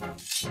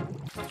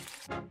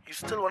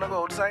Still wanna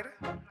go outside?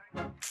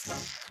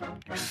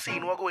 You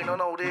seen what going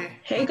on out there?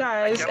 Hey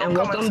guys, and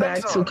welcome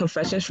back to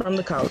Confessions from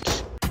the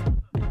Couch.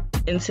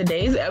 In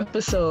today's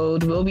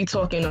episode, we'll be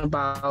talking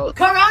about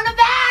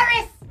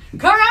Coronavirus!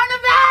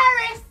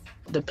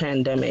 the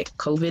pandemic,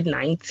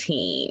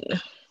 COVID-19.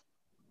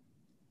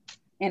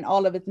 And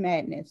all of its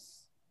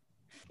madness.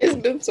 It's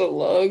been so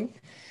long.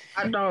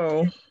 I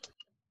know.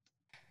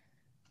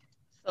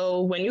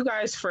 So when you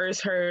guys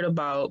first heard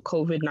about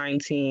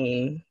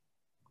COVID-19,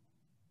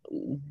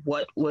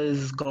 what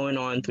was going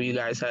on through you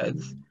guys'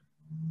 heads?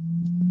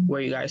 Were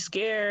you guys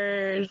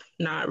scared?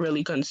 Not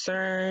really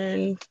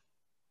concerned?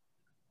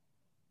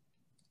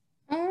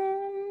 I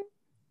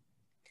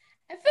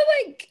feel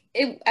like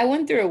I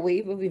went through a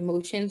wave of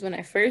emotions when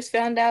I first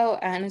found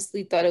out. I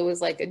honestly thought it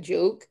was like a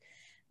joke.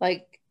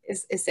 Like,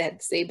 it's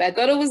sad to say, but I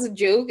thought it was a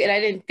joke and I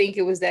didn't think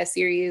it was that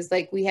serious.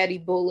 Like, we had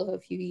Ebola a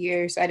few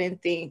years. So I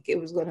didn't think it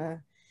was going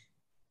to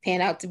pan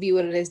out to be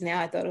what it is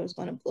now. I thought it was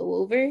going to blow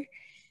over.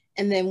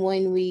 And then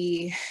when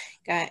we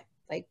got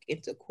like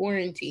into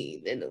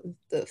quarantine, then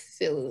the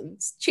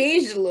feelings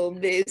changed a little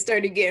bit. It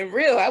started getting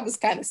real. I was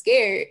kind of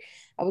scared.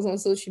 I was on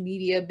social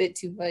media a bit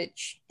too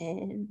much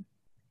and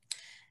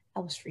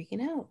I was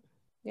freaking out.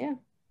 Yeah.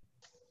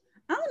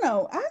 I don't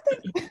know. I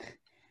think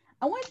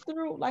I went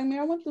through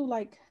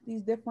like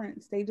these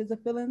different stages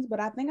of feelings, but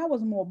I think I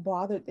was more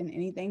bothered than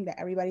anything that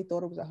everybody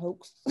thought it was a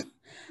hoax.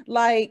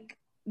 Like,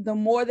 the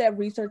more that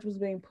research was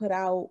being put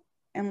out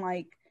and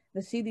like the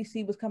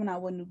CDC was coming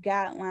out with new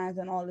guidelines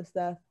and all this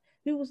stuff,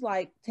 people was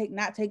like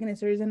not taking it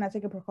serious and not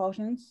taking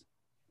precautions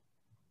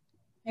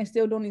and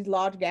still doing these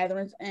large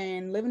gatherings.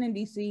 And living in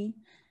DC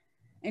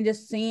and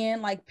just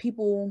seeing like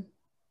people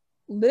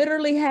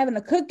literally having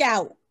a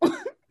cookout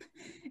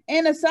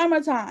in the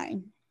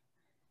summertime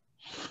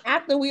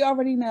after we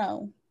already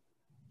know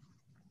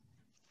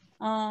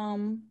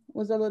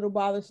was a little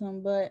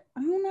bothersome. But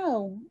I don't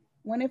know,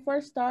 when it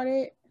first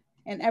started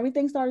and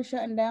everything started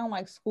shutting down,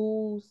 like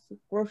schools,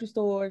 grocery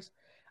stores,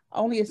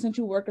 only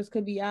essential workers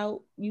could be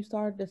out, you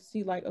started to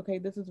see like, okay,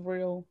 this is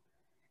real.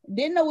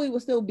 Didn't know we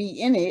would still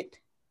be in it.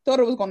 Thought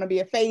it was going to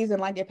be a phase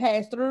and like it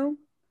passed through,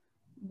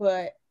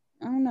 but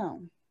I don't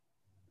know.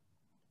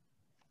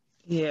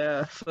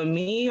 Yeah, for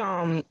me,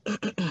 I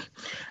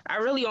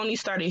really only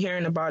started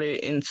hearing about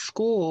it in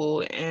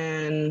school,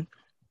 and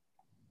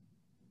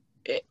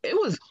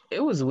it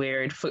was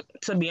weird.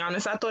 To be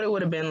honest, I thought it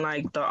would have been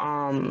like the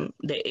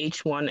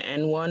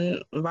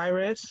H1N1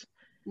 virus.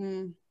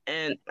 And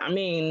I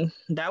mean,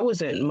 that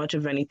wasn't much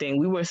of anything.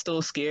 We were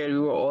still scared. We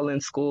were all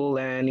in school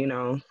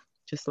and,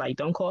 just like,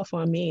 don't cough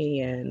on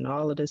me and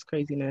all of this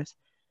craziness.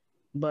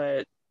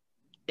 But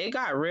it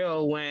got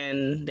real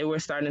when they were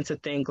starting to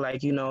think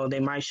like, they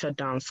might shut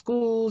down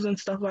schools and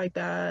stuff like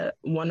that.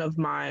 One of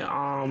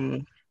my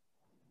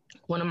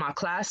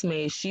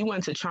classmates, she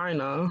went to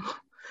China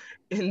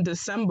in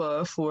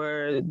December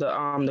for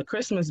the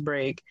Christmas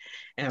break,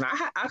 and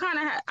I kind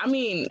of I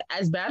mean,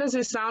 as bad as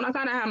it sounds, I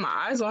kind of had my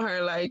eyes on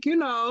her, like,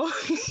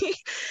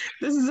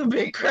 this is a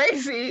bit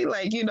crazy,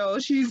 like,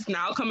 she's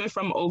now coming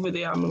from over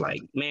there. I'm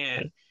like,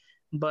 man.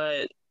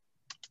 But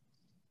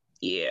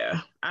yeah,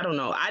 I don't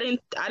know. I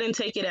didn't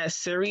take it as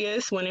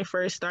serious when it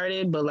first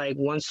started, but like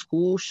once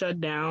school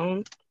shut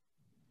down,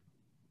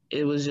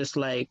 it was just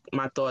like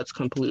my thoughts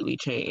completely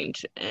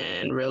changed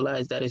and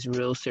realized that it's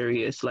real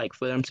serious. Like,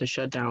 for them to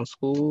shut down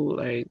school,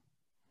 like,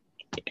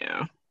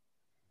 yeah.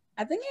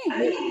 I think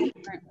it hit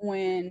different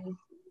when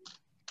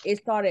it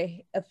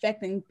started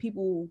affecting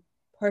people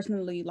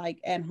personally, like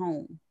at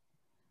home.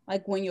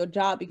 Like when your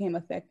job became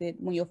affected,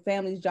 when your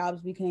family's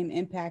jobs became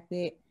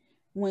impacted,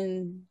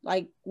 when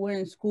like we're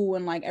in school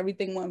and like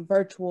everything went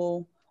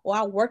virtual. Or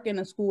I work in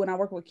a school and I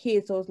work with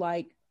kids, so it's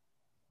like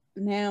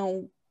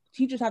now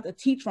teachers have to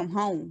teach from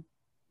home.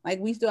 Like,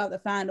 we still have to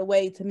find a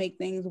way to make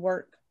things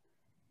work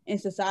in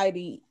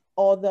society,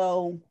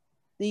 although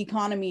the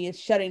economy is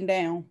shutting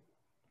down.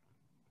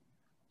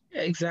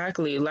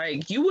 Exactly.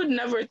 Like, you would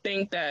never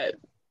think that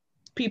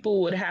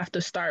people would have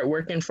to start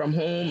working from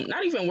home,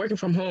 not even working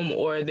from home,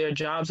 or their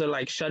jobs are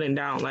like shutting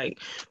down. Like,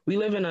 we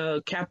live in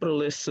a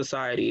capitalist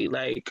society.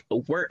 Like,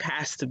 work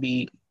has to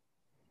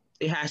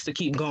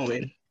keep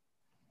going.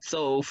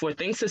 So for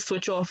things to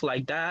switch off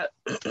like that,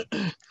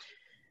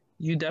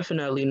 you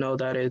definitely know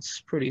that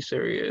it's pretty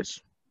serious.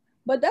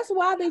 But that's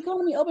why the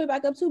economy opened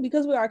back up too,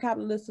 because we are a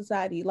capitalist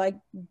society. Like,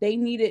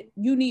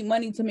 you need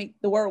money to make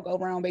the world go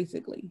round,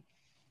 basically.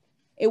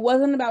 It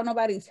wasn't about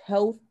nobody's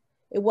health.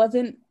 It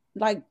wasn't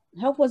like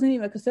health wasn't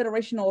even a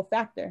consideration or a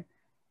factor.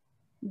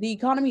 The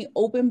economy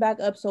opened back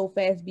up so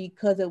fast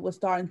because it was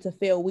starting to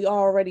fail. We are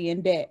already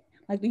in debt.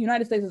 Like, the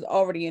United States is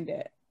already in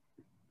debt.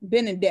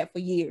 Been in debt for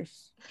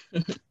years.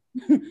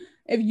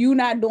 If you're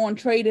not doing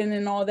trading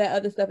and all that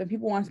other stuff and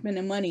people aren't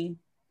spending money,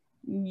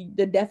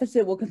 the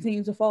deficit will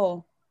continue to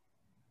fall.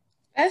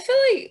 I feel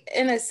like,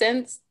 in a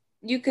sense,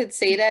 you could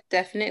say that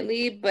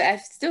definitely, but I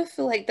still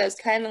feel like that's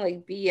kind of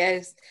like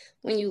BS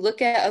when you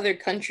look at other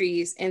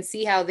countries and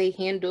see how they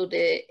handled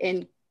it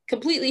and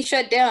completely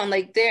shut down.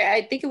 Like,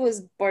 I think it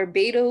was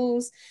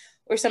Barbados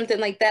or something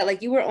like that.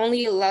 Like, you were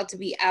only allowed to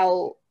be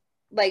out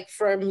like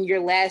from your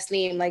last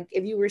name. Like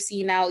if you were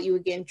seen out, you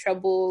would get in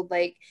trouble.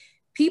 Like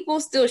people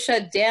still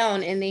shut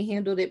down and they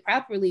handled it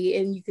properly.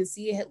 And you can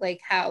see it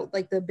like how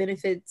like the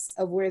benefits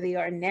of where they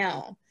are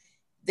now.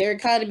 Their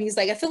economies,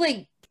 like I feel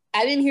like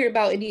I didn't hear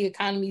about any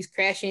economies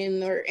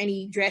crashing or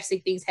any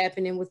drastic things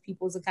happening with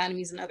people's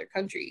economies in other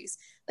countries.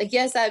 Like,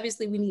 yes,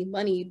 obviously we need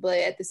money, but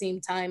at the same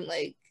time,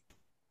 like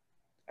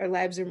our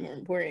lives are more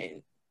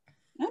important.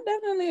 I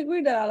definitely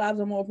agree that our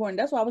lives are more important.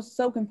 That's why I was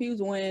so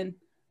confused when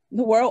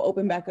the world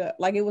opened back up.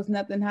 Like it was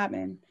nothing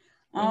happening.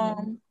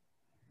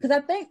 Because I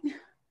think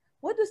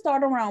what to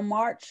start around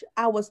March,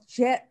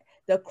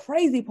 the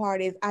crazy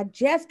part is I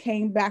just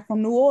came back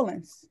from New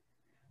Orleans.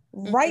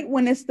 Right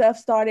when this stuff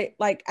started,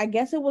 like I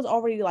guess it was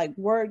already like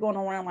word going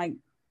around like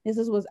this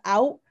was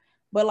out,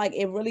 but like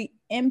it really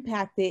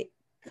impacted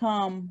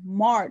come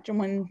March, and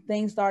when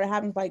things started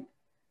happening, like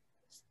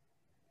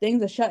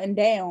things are shutting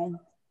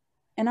down.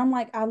 And I'm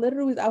like, I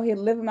literally was out here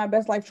living my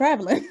best life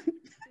traveling.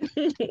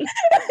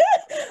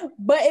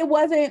 But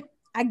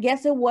I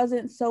guess it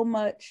wasn't so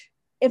much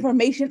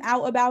information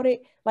out about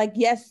it. Like,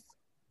 yes,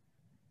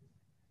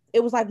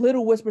 it was like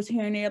little whispers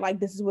here and there,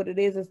 like this is what it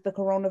is, it's the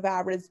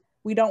coronavirus.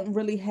 We don't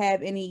really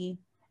have any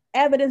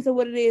evidence of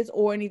what it is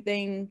or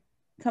anything.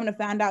 Come to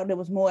find out there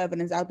was more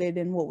evidence out there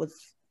than what was.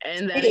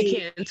 And that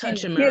it can't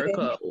touch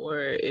America or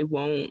it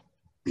won't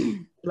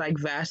like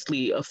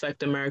vastly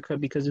affect America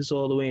because it's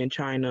all the way in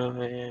China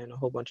and a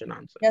whole bunch of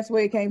nonsense. That's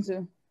where it came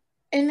to.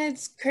 And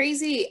it's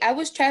crazy. I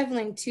was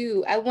traveling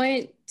too. I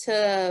went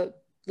to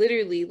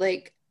literally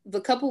like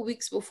the couple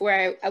weeks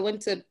before I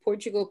went to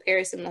Portugal,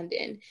 Paris, and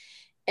London.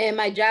 And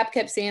my job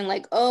kept saying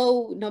like,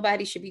 oh,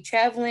 nobody should be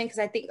traveling because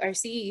I think our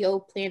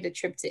CEO planned a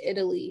trip to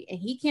Italy and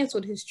he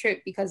canceled his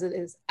trip because of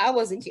this. I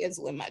wasn't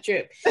canceling my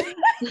trip.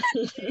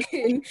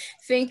 And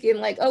thinking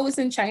like, oh, it's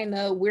in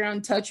China. We're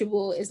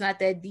untouchable. It's not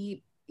that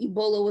deep.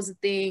 Ebola was a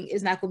thing.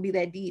 It's not going to be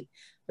that deep.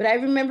 But I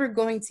remember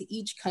going to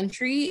each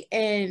country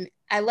and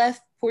I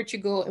left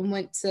Portugal and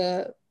went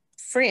to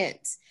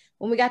France.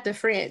 When we got to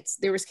France,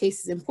 there was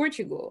cases in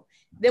Portugal.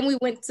 Then we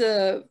went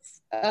to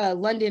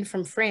London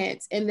from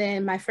France. And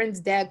then my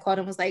friend's dad called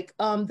and was like,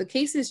 the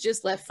cases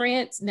just left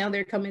France. Now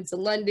they're coming to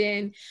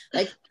London,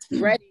 like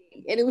spreading.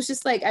 And it was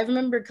just like, I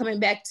remember coming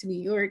back to New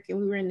York and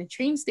we were in the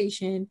train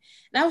station.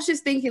 And I was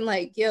just thinking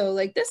like, yo,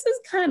 like, this is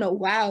kind of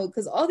wild.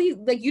 Cause all these,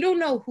 like, you don't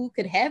know who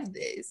could have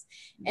this.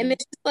 And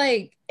it's just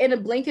like, in a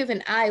blink of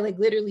an eye, like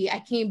literally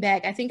I came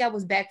back. I think I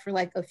was back for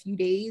like a few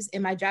days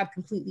and my job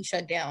completely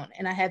shut down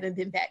and I haven't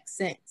been back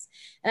since.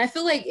 And I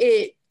feel like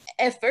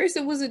at first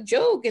it was a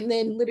joke and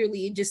then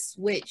literally it just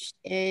switched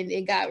and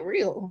it got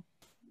real.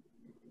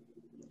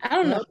 I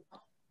don't know.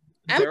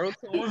 0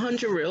 to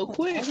 100 real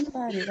quick.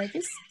 Like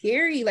it's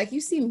scary. Like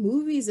you see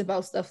movies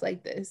about stuff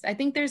like this. I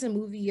think there's a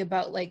movie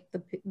about like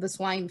the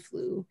swine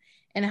flu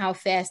and how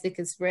fast it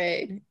could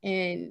spread.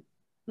 And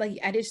like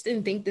I just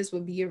didn't think this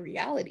would be a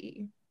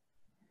reality.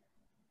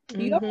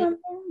 Do you remember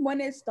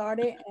when it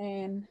started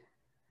and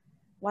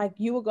like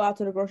you would go out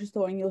to the grocery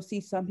store and you'll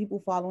see some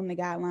people following the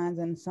guidelines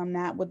and some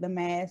not with the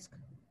mask.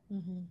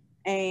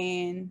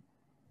 And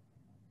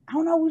I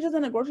don't know, we just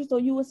in the grocery store,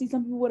 you would see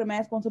some people with a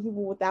mask on, some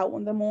people without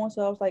one them on.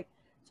 So I was like,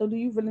 so do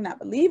you really not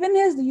believe in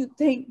this? Do you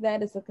think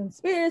that it's a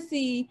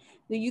conspiracy?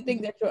 Do you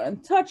think that you're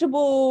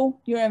untouchable?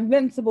 You're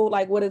invincible?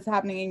 Like what is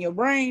happening in your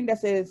brain that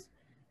says,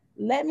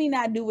 let me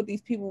not do what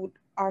these people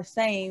are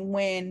saying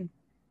when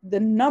the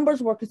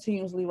numbers were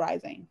continuously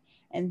rising.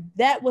 And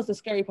that was the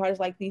scary part. Is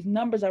like these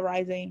numbers are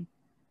rising.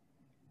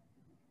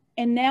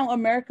 And now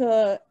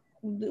America,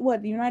 the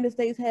United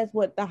States has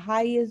the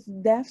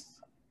highest deaths?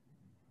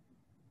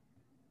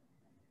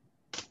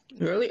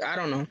 Really? I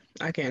don't know.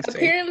 I can't say.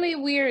 Apparently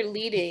we are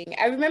leading.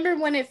 I remember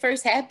when it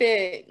first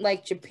happened,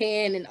 like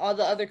Japan and all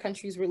the other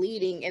countries were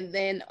leading. And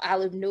then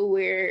out of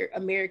nowhere,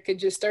 America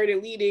just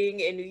started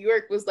leading and New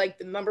York was like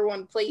the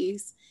 #1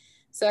 place.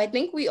 So I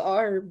think we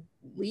are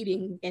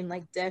leading in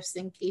like deaths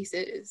and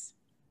cases.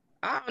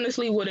 I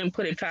honestly wouldn't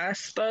put it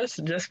past us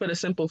just for the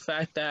simple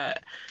fact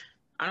that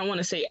I don't want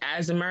to say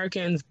as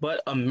Americans,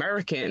 but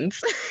Americans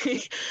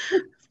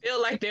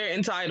feel like they're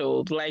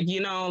entitled. Like,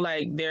 you know,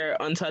 like they're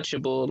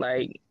untouchable.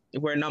 Like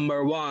we're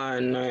 #1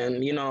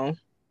 and,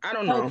 I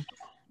don't know.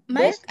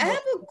 Mike, I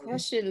have a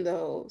question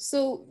though.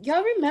 So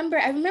y'all remember,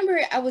 I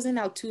remember I was in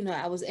Altoona.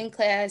 I was in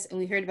class and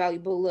we heard about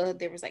Ebola.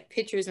 There was like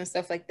pictures and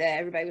stuff like that.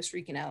 Everybody was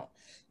freaking out.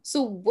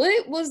 So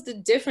what was the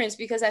difference?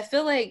 Because I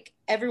feel like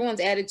everyone's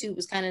attitude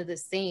was kind of the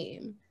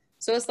same.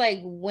 So it's like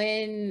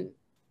when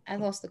I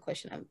lost the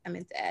question I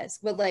meant to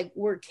ask, but like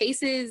were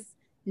cases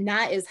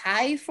not as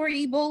high for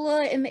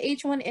Ebola in the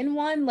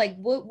H1N1? Like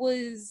what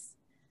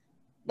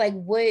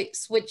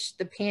switched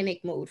the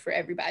panic mode for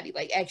everybody?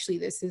 Like actually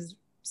this is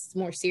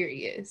more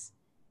serious.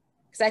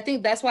 Because I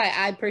think that's why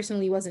I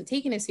personally wasn't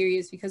taking it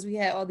serious, because we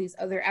had all these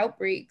other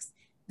outbreaks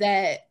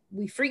that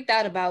we freaked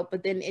out about,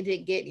 but then it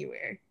didn't get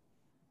anywhere.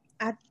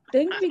 I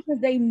think because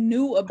they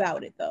knew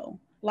about it though.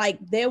 Like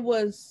there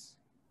was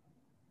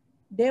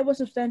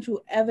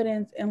substantial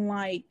evidence and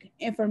like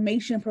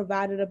information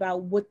provided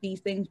about what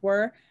these things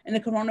were, and the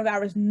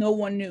coronavirus no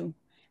one knew.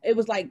 it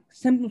was like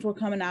symptoms were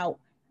coming out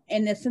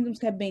and the symptoms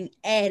kept being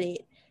added,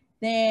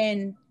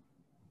 then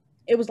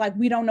it was like,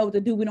 we don't know what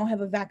to do. We don't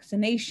have a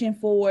vaccination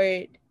for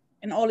it.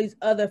 And all these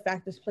other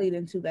factors played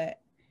into that.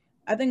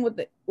 I think with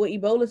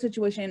Ebola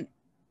situation,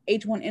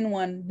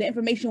 H1N1, the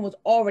information was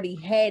already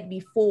had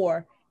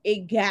before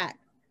it got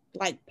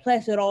like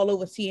plastered all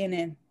over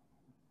CNN.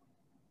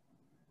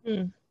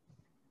 I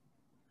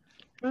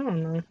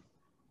don't know.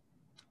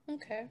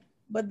 Okay.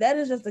 But that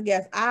is just a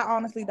guess. I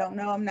honestly don't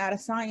know. I'm not a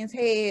science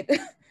head.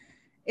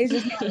 It's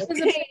just my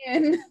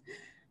opinion.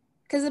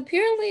 Because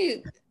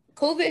apparently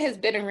COVID has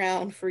been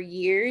around for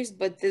years,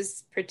 but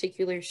this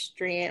particular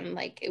strand,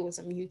 like, it was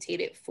a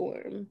mutated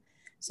form.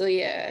 So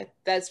yeah,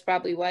 that's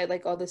probably why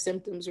like all the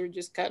symptoms were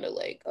just kind of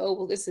like, oh,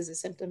 well, this is a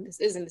symptom, this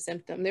isn't a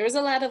symptom. There was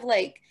a lot of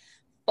like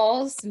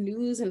false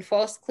news and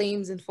false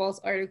claims and false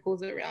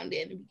articles around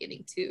it in the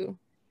beginning too.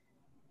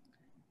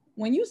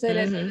 When you say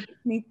that, that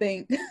makes me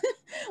think.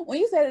 When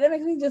you say that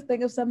makes me just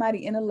think of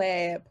somebody in a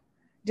lab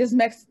just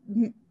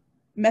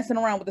messing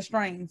around with the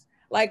strains.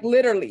 Like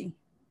literally.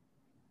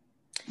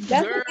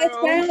 That's what that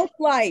sounds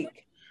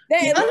like.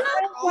 That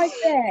sounds like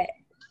that.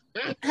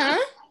 Huh?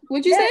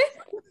 What'd you say?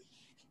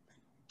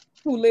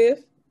 Who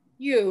live?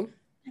 You.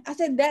 I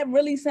said that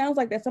really sounds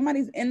like that.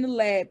 Somebody's in the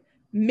lab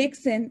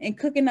mixing and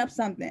cooking up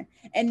something.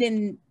 And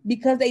then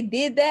because they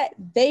did that,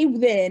 they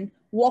then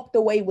walked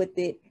away with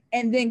it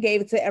and then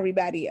gave it to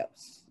everybody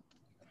else.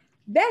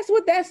 That's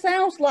what that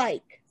sounds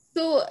like.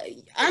 So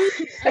I'm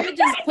gonna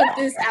just put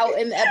this out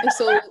in the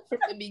episode from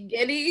the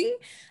beginning.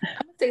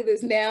 I'm gonna say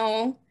this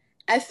now.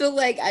 I feel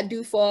like I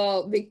do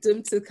fall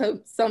victim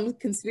to some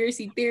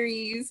conspiracy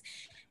theories.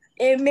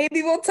 And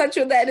maybe we'll touch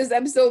on that in this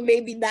episode,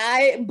 maybe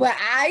not. But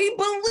I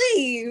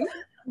believe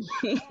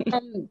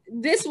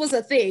this was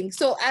a thing.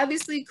 So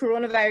obviously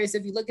coronavirus,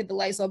 if you look at the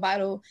Lysol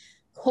bottle,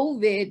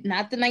 COVID,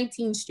 not the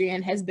 19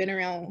 strand, has been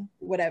around,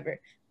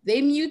 whatever.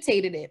 They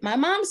mutated it. My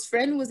mom's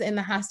friend was in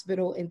the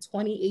hospital in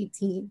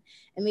 2018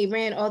 and they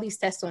ran all these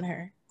tests on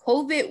her.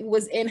 COVID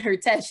was in her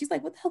test. She's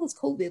like, what the hell is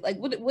COVID? Like,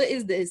 what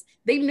is this?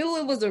 They knew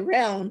it was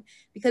around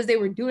because they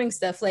were doing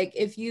stuff. Like,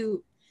 if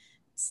you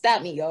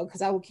stop me, y'all,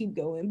 because I will keep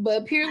going.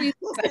 But apparently,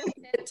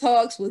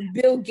 talks with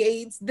Bill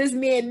Gates. This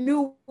man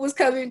knew it was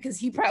coming because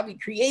he probably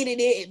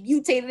created it and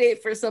mutated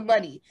it for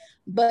somebody.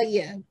 But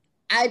yeah,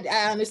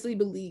 I honestly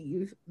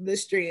believe the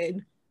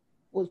strand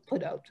was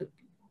put out to people.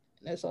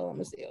 That's all I'm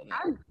gonna say on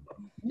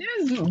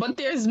that.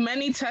 There's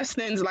many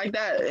testings like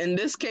that. In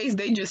this case,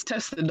 they just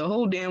tested the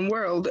whole damn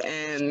world,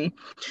 and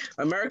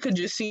America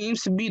just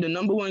seems to be the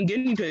number one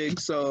guinea pig.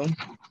 So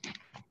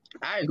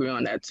I agree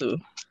on that too.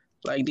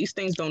 Like, these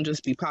things don't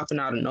just be popping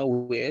out of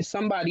nowhere. It's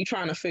somebody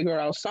trying to figure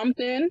out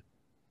something.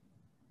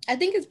 I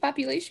think it's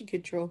population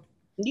control.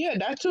 Yeah,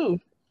 that too.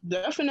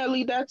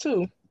 Definitely that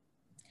too.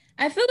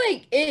 I feel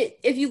like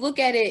if you look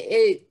at it,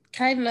 it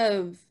kind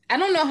of, I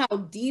don't know how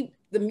deep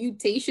the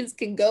mutations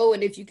can go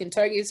and if you can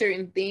target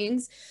certain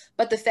things,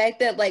 but the fact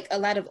that like a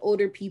lot of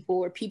older people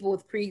or people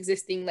with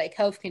pre-existing like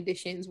health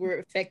conditions were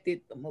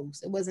affected the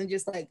most. It wasn't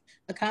just like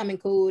a common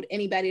cold.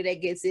 Anybody that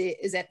gets it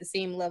is at the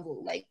same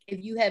level. Like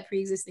if you had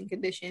pre-existing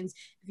conditions,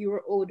 if you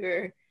were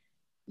older,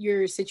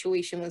 your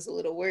situation was a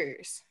little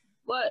worse.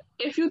 But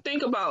if you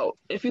think about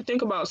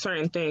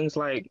certain things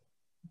like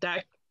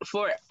that,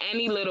 for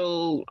any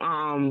little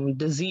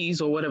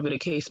disease or whatever the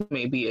case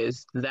may be,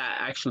 is that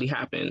actually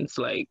happens.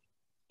 Like,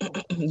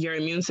 your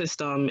immune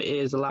system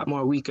is a lot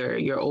more weaker,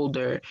 you're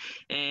older,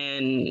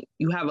 and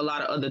you have a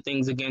lot of other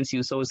things against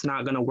you, so it's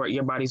not going to work.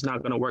 Your body's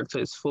not going to work to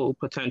its full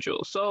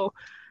potential. So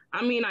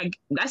I mean,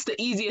 that's the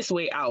easiest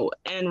way out.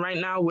 And right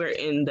now we're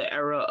in the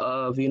era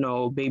of,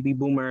 baby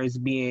boomers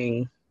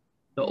being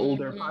the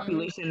older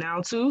population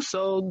now too,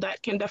 so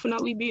that can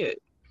definitely be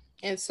it.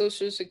 And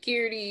Social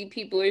Security,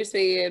 people are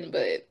saying,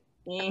 but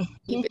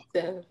keep it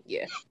to,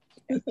 yeah.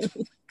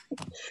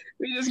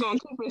 We're just gonna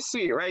keep it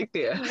sweet right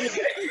there.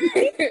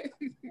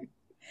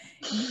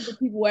 Give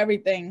people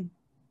everything.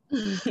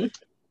 It's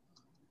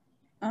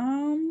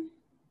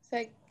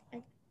like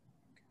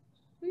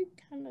we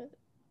kind of.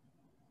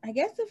 I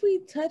guess if we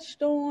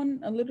touched on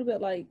a little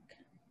bit like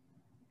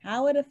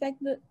how it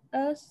affected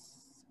us,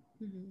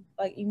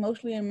 like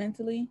emotionally and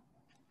mentally.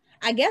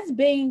 I guess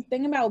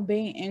thinking about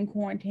being in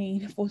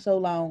quarantine for so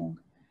long,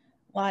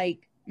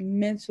 like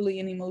mentally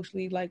and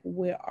emotionally, like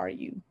where are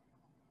you?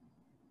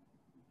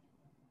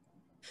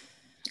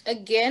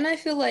 Again, I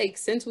feel like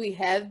since we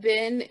have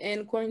been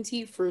in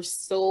quarantine for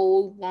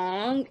so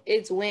long,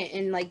 it's went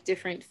in like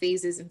different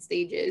phases and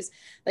stages.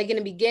 Like in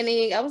the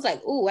beginning, I was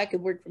like, oh, I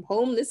could work from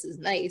home. This is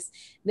nice.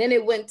 Then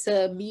it went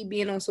to me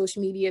being on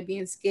social media,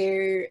 being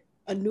scared,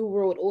 a new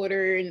world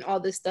order and all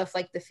this stuff,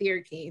 like the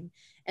fear came.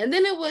 And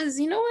then it was,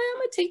 you know what, I'm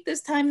gonna take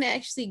this time to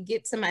actually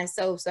get to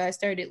myself. So I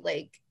started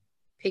like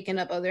picking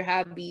up other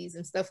hobbies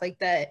and stuff like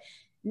that.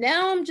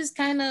 Now I'm just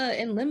kind of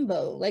in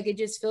limbo. Like it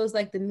just feels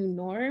like the new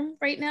norm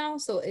right now.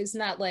 So it's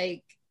not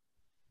like,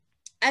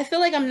 I feel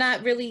like I'm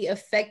not really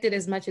affected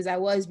as much as I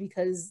was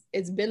because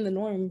it's been the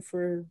norm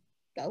for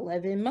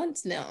 11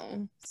 months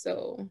now.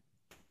 So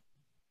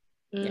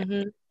yeah,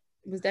 it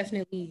was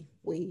definitely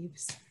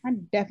waves. I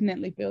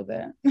definitely feel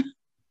that.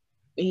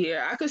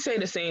 Yeah, I could say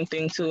the same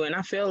thing too. And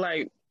I feel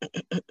like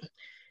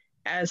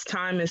as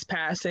time is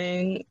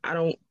passing, I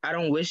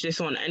don't wish this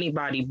on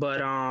anybody,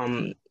 but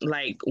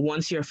like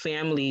once your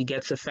family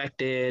gets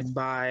affected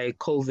by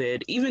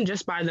COVID, even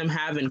just by them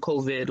having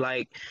COVID,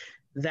 like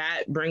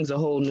that brings a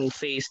whole new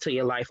phase to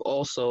your life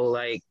also.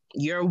 Like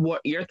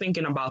you're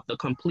thinking about the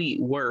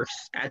complete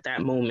worst at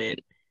that moment.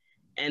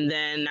 And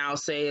then now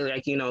say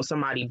like,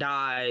 somebody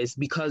dies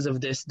because of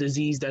this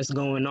disease that's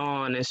going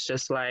on. It's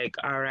just like,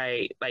 all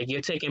right, like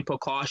you're taking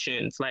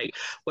precautions. Like,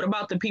 what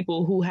about the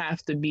people who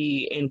have to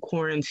be in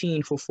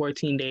quarantine for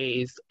 14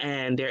 days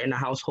and they're in a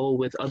household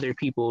with other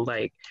people?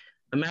 Like,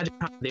 imagine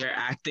how they're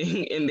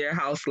acting in their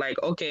house. Like,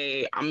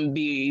 okay, I'm gonna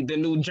be the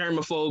new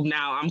germaphobe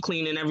now. I'm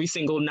cleaning every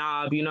single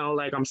knob,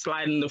 like I'm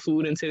sliding the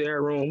food into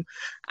their room.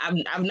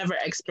 I've never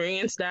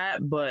experienced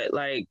that, but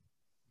like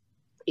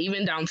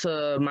even down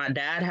to my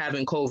dad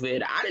having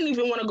COVID, I didn't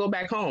even want to go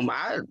back home.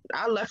 I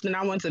left and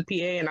I went to PA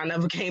and I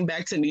never came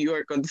back to New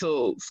York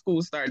until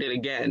school started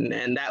again.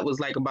 And that was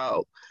like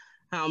about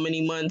how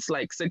many months?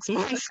 Like 6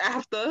 months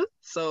after.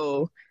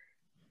 So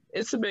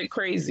it's a bit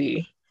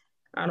crazy.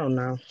 I don't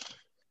know.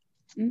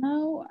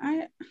 No,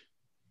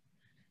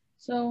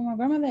 so my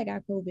grandmother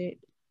got COVID.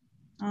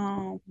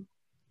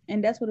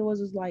 And that's what it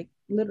was, is like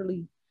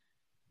literally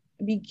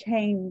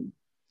became,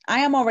 I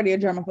am already a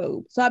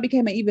germaphobe. So I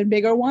became an even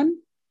bigger one.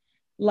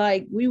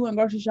 Like we went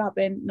grocery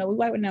shopping. No, we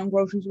wiping down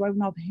groceries,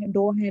 wiping off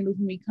door handles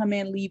when we come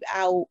in, leave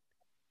out.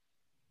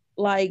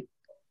 Like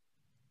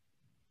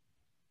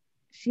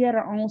she had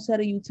her own set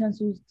of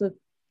utensils.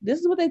 This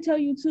is what they tell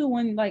you too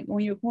when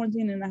you're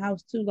quarantined in the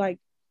house too. Like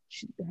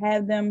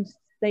have them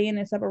stay in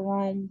a separate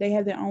room. They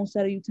have their own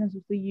set of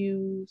utensils to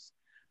use.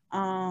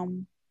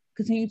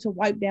 Continue to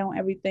wipe down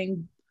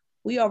everything.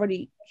 We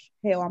already,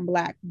 hell, I'm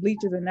black,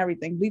 bleachers and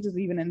everything. Bleachers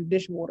even in the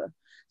dishwater.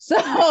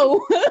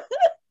 So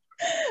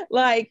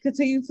like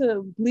continue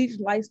to bleach,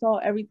 Lysol,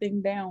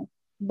 everything down.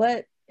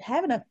 But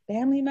having a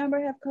family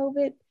member have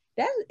COVID,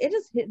 it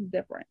just hits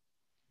different.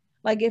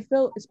 Like it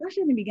felt,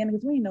 especially in the beginning,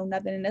 because we didn't know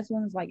nothing, and that's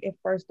when it's like it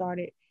first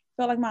started.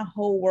 Felt like my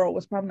whole world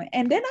was crumbling.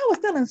 And then I was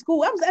still in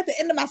school. I was at the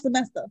end of my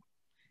semester.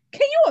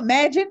 Can you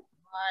imagine?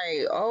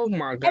 Right. Oh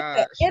my At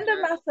gosh. the end of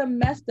my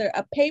semester,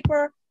 a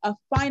paper, a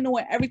final,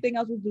 and everything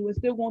else was due, and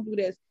still going through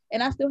this,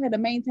 and I still had to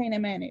maintain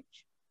and manage.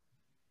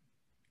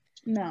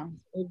 No.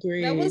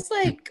 Agreed. That was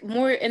like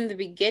more in the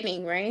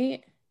beginning,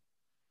 right?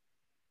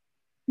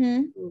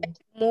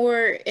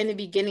 More in the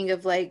beginning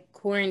of like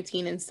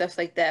quarantine and stuff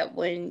like that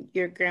when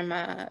your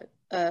grandma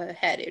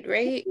had it,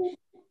 right?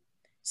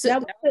 So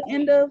that was the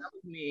end of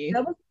me.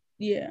 That was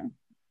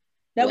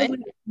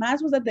mine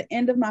was at the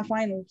end of my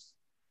finals.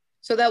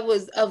 So that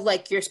was of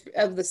like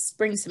of the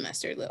spring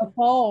semester though. The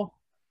fall.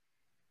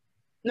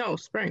 No,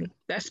 spring.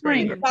 That's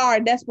spring.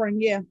 Sorry, that's spring,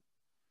 yeah.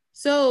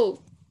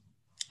 So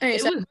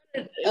it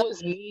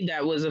was me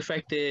that was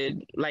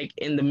affected like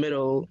in the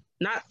middle,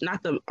 not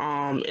the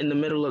in the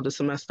middle of the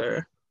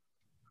semester.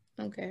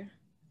 Okay.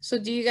 So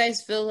do you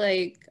guys feel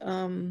like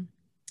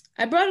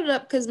I brought it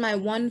up because my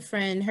one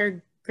friend,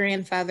 her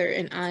grandfather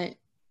and aunt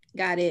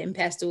got it and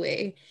passed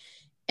away.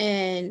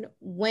 And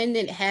when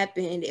it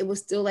happened, it was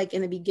still like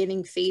in the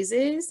beginning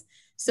phases.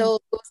 So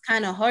it was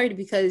kind of hard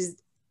because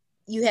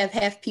you have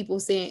half people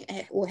saying,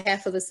 well,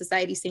 half of the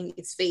society saying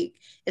it's fake,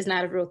 it's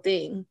not a real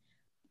thing.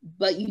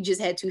 But you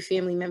just had 2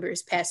 family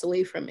members pass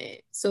away from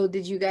it. So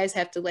did you guys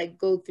have to like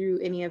go through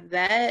any of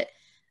that?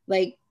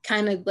 Like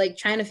kind of like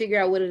trying to figure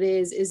out what it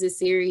is it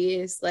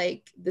serious?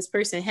 Like this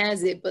person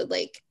has it, but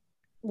like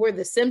were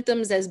the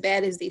symptoms as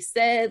bad as they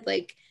said?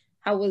 Like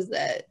how was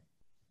that?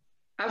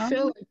 I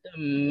feel like the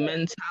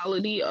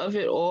mentality of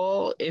it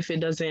all, if it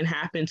doesn't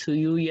happen to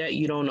you yet,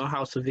 you don't know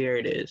how severe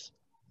it is,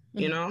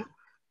 you know?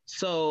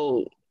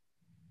 So,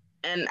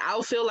 and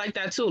I'll feel like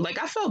that too.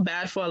 Like I felt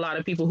bad for a lot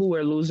of people who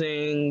were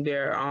losing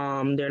their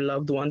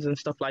loved ones and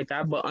stuff like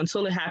that. But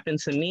until it happened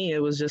to me,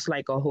 it was just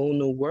like a whole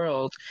new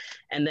world.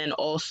 And then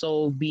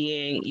also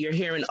you're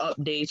hearing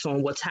updates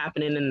on what's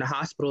happening in the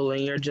hospital,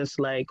 and you're just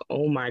like,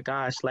 oh my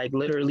gosh, like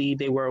literally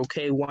they were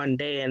okay one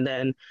day, and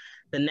then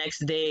the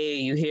next day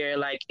you hear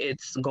like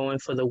it's going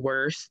for the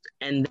worst,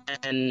 and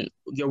then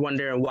you're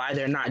wondering why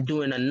they're not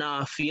doing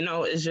enough.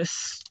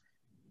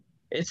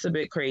 It's a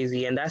bit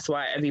crazy. And that's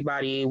why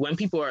when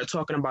people are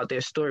talking about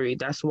their story,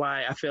 that's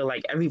why I feel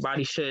like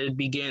everybody should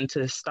begin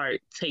to start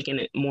taking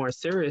it more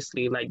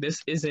seriously. Like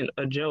this isn't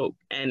a joke,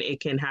 and it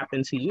can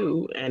happen to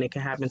you, and it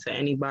can happen to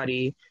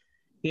anybody,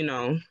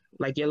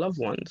 like your loved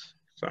ones.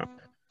 So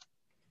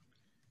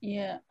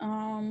yeah,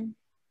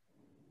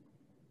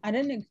 I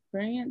didn't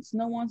experience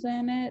no one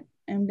saying that,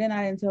 and then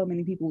I didn't tell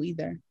many people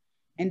either.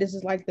 And this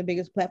is like the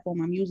biggest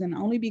platform I'm using,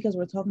 only because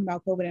we're talking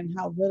about COVID and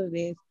how real it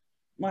is.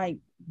 Like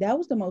that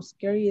was the most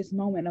scariest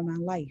moment of my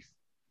life.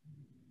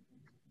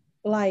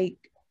 Like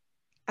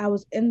I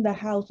was in the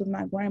house with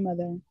my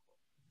grandmother.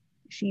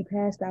 She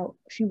passed out.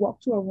 She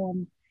walked to her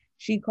room.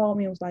 She called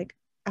me and was like,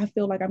 I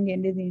feel like I'm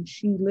getting dizzy. And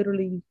she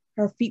literally,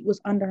 her feet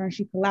was under her and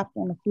she collapsed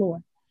on the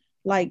floor.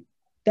 Like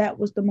that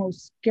was the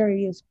most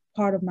scariest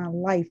part of my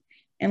life.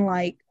 And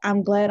like,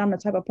 I'm glad I'm the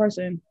type of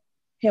person,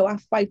 hell, I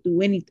fight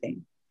through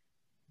anything.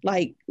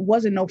 Like,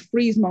 wasn't no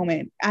freeze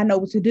moment. I know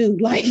what to do.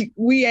 Like,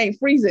 we ain't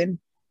freezing.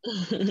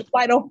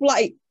 Fight or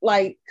flight.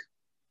 Like,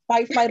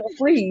 fight, flight, or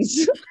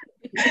freeze.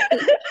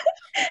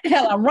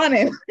 Hell, I'm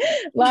running.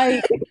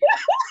 Like,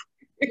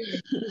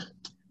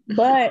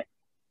 but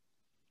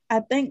I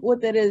think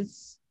what that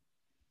is,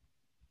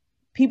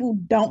 people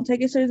don't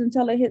take it serious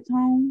until it hits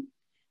home.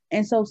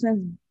 And so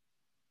since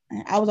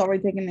I was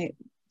already taking it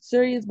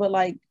serious, but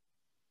like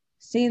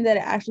seeing that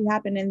it actually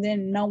happened and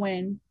then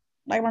knowing,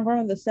 like my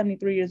grandmother's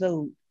 73 years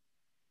old,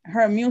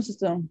 her immune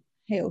system,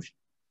 hell,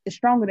 is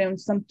stronger than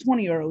some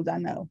 20-year-olds I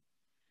know.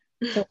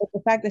 So the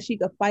fact that she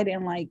could fight it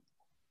and like,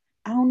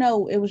 I don't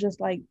know, it was just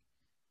like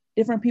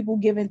different people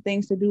giving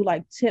things to do,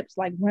 like tips,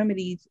 like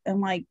remedies, and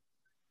like,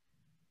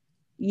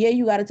 yeah,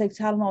 you got to take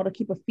Tylenol to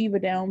keep a fever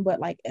down, but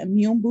like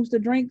immune booster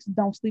drinks,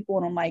 don't sleep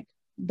on them. Like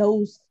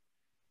those,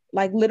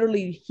 like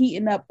literally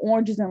heating up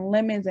oranges and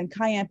lemons and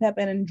cayenne pepper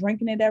and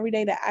drinking it every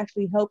day, that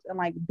actually helps and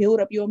like build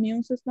up your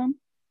immune system.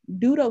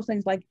 Do those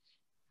things. Like,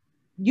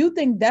 you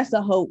think that's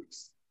a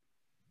hoax,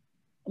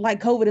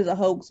 like COVID is a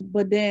hoax,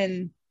 but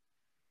then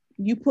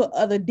you put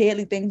other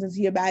deadly things into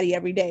your body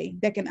every day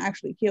that can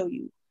actually kill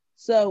you.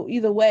 So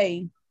either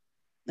way,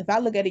 if I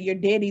look at it, you're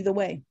dead either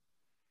way.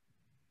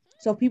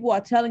 So if people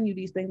are telling you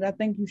these things, I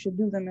think you should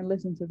do them and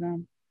listen to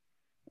them.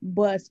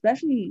 But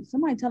especially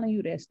somebody telling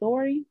you their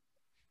story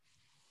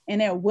and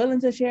they're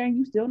willing to share and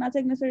you still not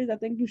taking it serious, I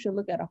think you should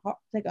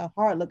take a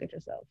hard look at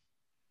yourself.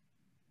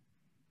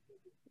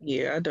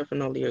 Yeah, I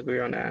definitely agree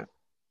on that.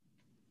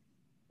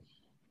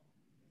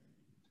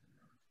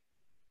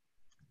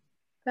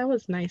 That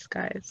was nice,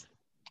 guys.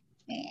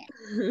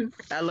 Yeah.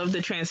 I love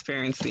the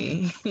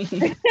transparency.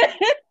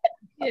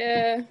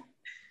 Yeah.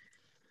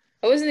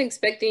 I wasn't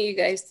expecting you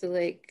guys to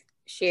like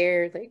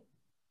share like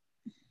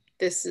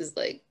this is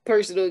like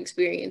personal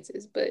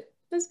experiences, but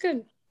that's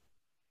good.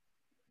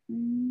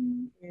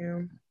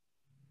 Yeah.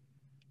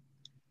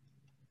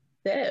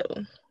 So,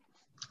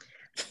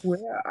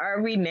 where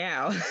are we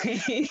now?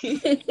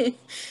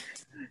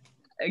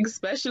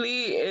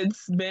 Especially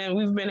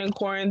we've been in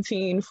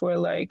quarantine for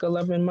like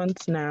 11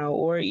 months now,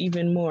 or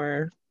even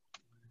more.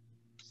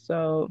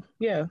 So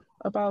yeah,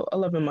 about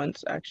 11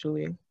 months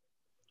actually.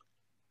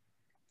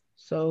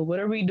 So what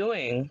are we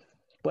doing?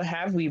 What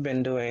have we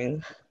been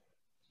doing?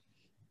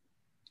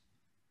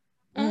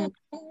 Oh,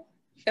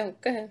 go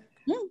ahead.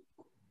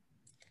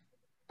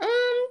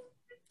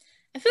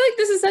 I feel like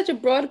this is such a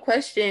broad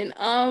question.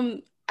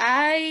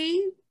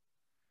 I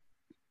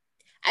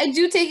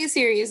do take it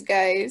serious,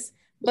 guys,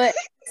 but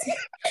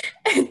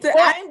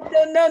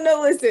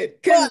no, listen,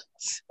 so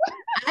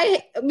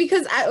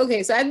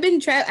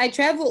I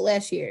traveled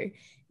last year,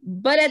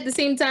 but at the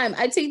same time,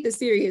 I take this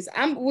serious.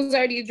 I was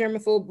already a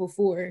germaphobe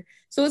before,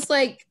 so it's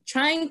like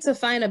trying to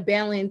find a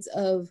balance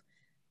of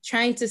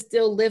trying to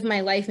still live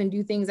my life and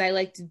do things I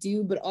like to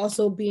do, but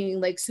also being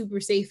like super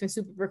safe and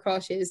super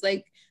precautious.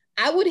 Like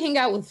I would hang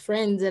out with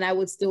friends and I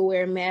would still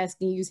wear a mask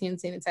and use hand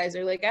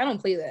sanitizer. Like I don't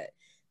play that.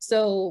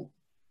 So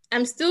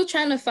I'm still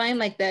trying to find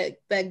like that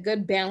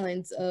good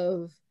balance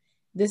of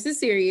this is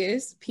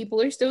serious.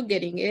 People are still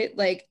getting it.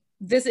 Like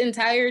this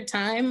entire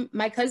time,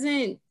 my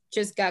cousin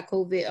just got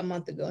COVID a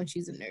month ago and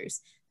she's a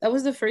nurse. That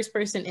was the first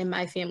person in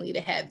my family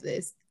to have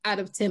this out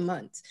of 10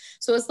 months.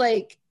 So it's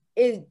like,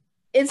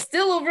 it's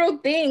still a real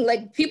thing.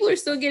 Like people are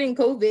still getting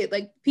COVID.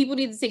 Like people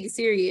need to take it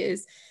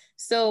serious.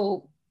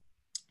 So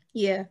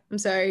yeah, I'm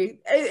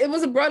sorry. It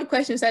was a broad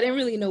question, so I didn't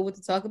really know what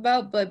to talk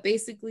about. But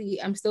basically,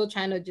 I'm still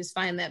trying to just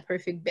find that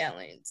perfect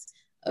balance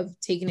of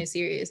taking it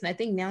serious. And I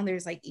think now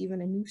there's like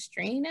even a new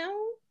strain out.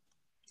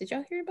 Did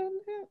y'all hear about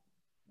that?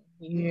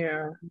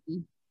 Yeah.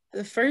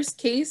 The first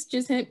case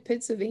just hit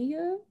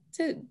Pennsylvania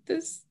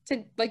this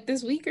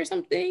week or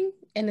something,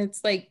 and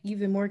it's like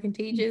even more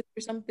contagious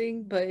or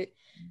something. But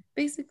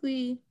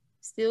basically,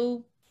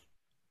 still,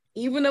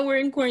 even though we're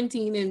in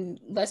quarantine and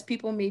less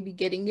people may be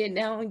getting it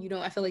now,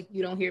 I feel like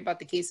you don't hear about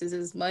the cases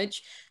as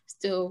much.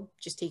 Still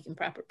just taking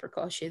proper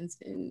precautions.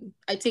 And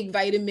I take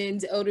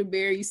vitamins,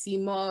 elderberry, sea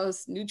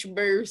moss,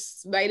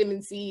 NutriBurst,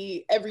 vitamin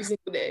C every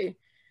single day.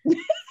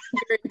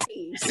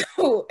 Guaranteed.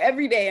 So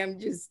every day I'm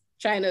just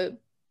trying to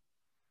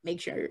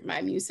make sure my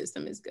immune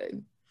system is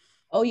good.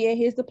 Oh yeah,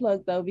 here's the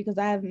plug though, because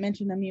I have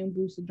mentioned immune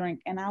booster drink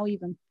and I'll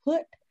even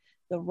put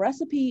the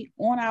recipe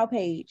on our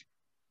page.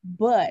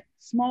 But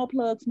small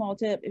plug, small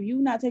tip, if you're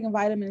not taking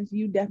vitamins,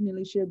 you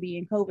definitely should be.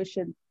 And COVID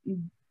should,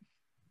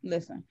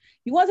 listen,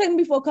 you want to take them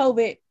before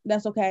COVID,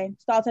 that's okay.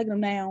 Start taking them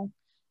now.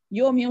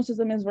 Your immune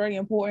system is very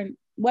important,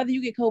 whether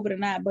you get COVID or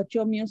not, but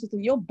your immune system,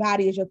 your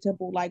body is your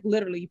temple. Like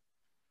literally,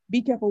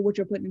 be careful what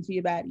you're putting into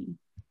your body.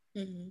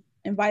 Mm-hmm.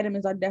 And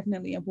vitamins are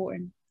definitely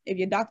important. If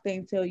your doctor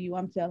ain't tell you,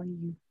 I'm telling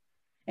you.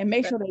 And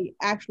make sure they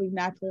actually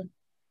natural.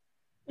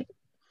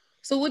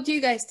 So what do you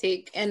guys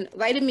take? And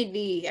vitamin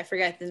D, I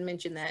forgot to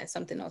mention that.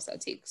 Something else I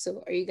take.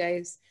 So are you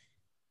guys?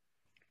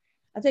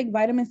 I take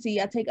vitamin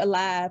C. I take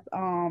Alive.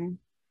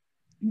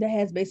 That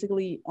has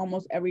basically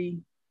almost every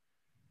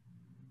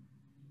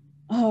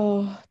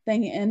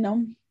thing in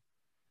them.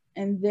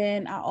 And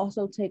then I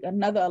also take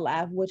another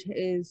Alive, which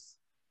is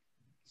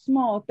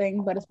small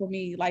thing, but it's for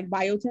me, like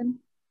biotin,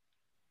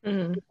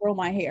 Mhm. to grow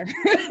my hair.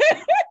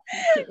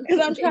 Because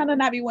I'm trying to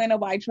not be wearing no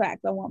white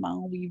tracks. I want my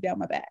own weave down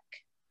my back.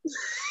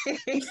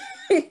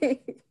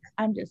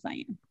 I'm just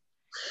saying.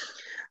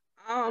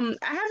 I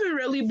haven't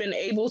really been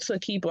able to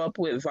keep up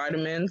with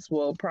vitamins.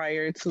 Well,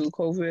 prior to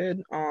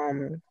COVID,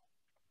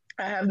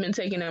 I have been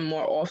taking them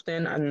more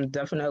often. I'm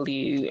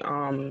definitely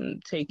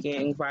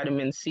taking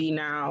vitamin C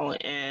now,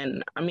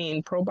 and I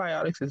mean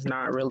probiotics is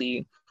not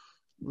really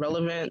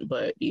relevant,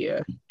 but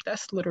yeah,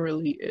 that's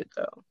literally it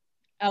though.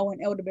 Oh,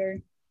 and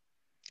elderberry.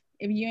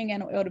 If you ain't got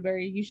no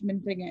elderberry, you should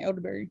have been taking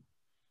elderberry.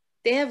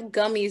 They have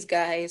gummies,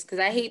 guys, because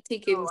I hate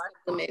taking Oh,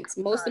 supplements.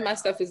 Most of my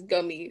stuff is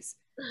gummies.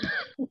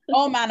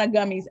 All amount of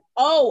gummies.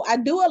 Oh, I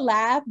do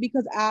Alive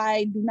because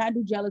I do not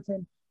do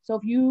gelatin. So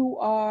if you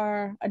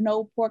are a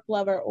no pork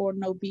lover or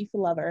no beef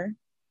lover,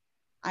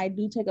 I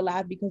do take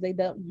Alive because they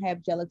don't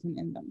have gelatin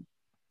in them.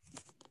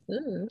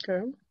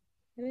 Okay.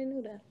 I didn't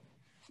know that.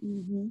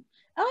 Mm-hmm.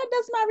 Oh,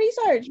 that's my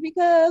research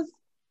because,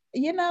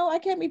 I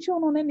can't be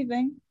chewing on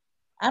anything.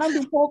 I don't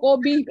do pork or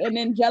beef and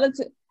then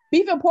gelatin.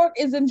 Beef and pork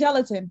is in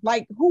gelatin.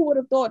 Like, who would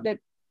have thought that?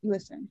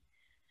 Listen.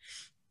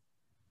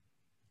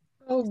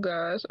 Oh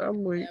gosh,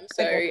 I'm weak. I'm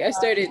sorry. I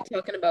started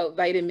talking about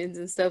vitamins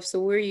and stuff. So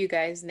where are you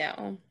guys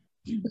now?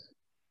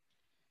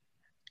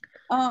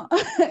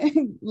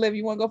 Liv,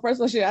 you want to go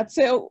first, or should I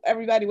tell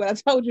everybody what I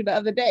told you the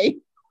other day?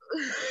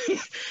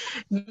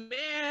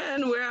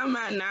 Man, where I'm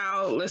at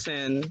now,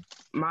 listen,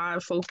 my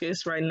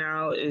focus right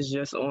now is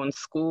just on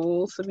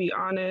school, to be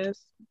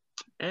honest.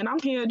 And I'm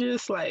here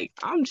just like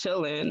I'm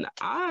chilling.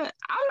 I'm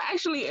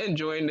actually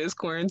enjoying this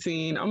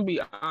quarantine. I'm be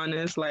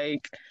honest.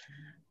 Like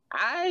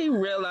I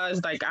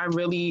realized like I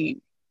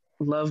really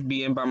love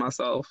being by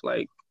myself.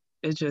 Like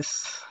it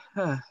just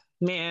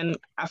man,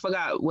 I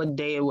forgot what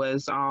day it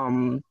was.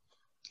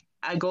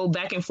 I go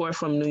back and forth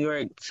from New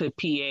York to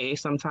PA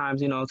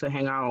sometimes, to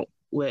hang out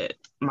with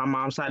my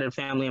mom's side of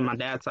the family and my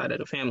dad's side of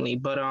the family.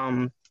 But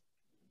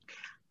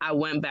I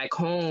went back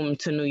home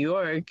to New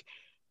York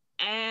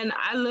and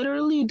I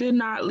literally did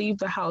not leave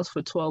the house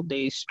for 12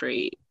 days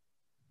straight.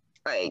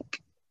 Like,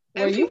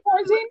 were you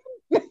quarantined?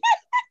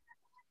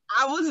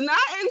 I was not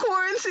in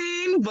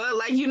quarantine, but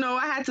like,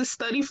 I had to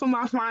study for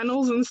my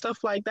finals and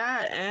stuff like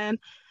that. And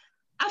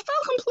I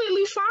felt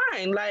completely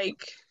fine.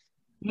 Like,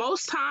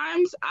 most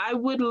times I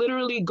would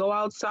literally go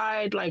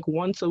outside like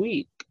once a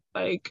week.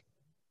 Like,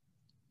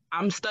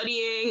 I'm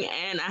studying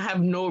and I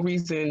have no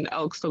reason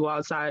else to go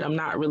outside. I'm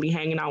not really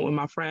hanging out with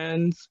my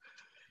friends.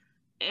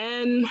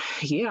 And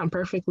yeah, I'm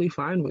perfectly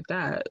fine with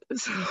that.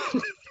 So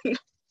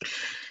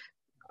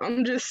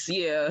I'm just,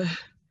 yeah,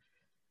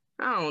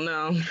 I don't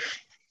know.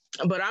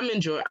 But I'm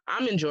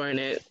enjoying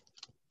it.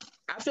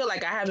 I feel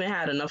like I haven't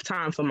had enough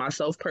time for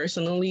myself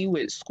personally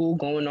with school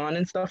going on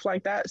and stuff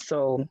like that.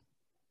 So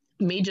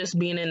me just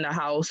being in the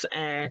house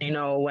and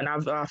when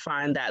I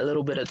find that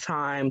little bit of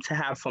time to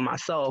have for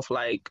myself,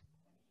 like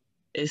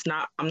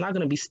I'm not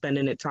going to be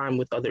spending it time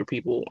with other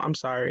people. I'm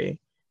sorry.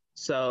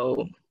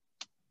 So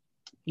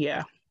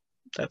yeah,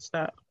 that's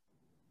that.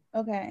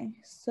 Okay,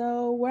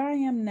 so where I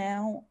am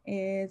now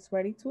is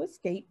ready to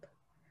escape.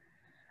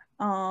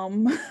 I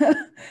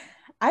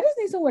just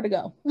need somewhere to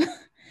go.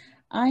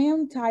 I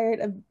am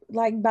tired of,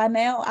 like, by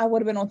now I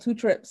would have been on 2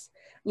 trips.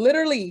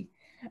 Literally,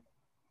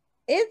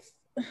 I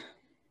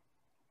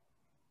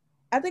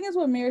think it's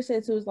what Mira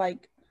said too, is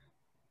like,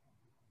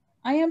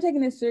 I am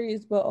taking it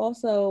serious, but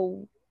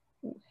also,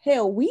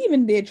 hell, we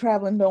even did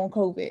traveling during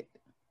COVID.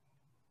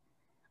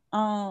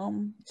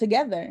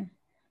 Together.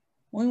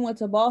 When we went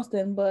to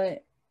Boston,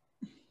 but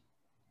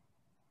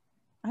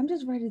I'm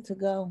just ready to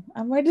go.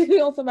 I'm ready to be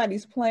on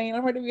somebody's plane.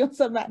 I'm ready to be on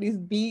somebody's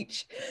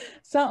beach.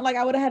 Sound like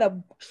I would have had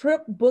a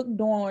trip booked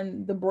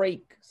during the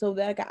break so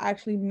that I could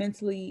actually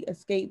mentally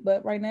escape.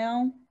 But right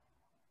now,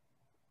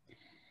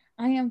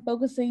 I am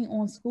focusing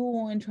on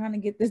school and trying to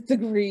get this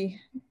degree.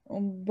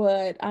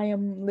 But I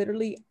am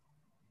literally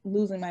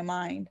losing my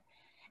mind.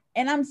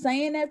 And I'm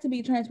saying that to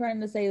be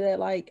transparent, to say that,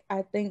 like,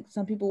 I think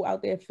some people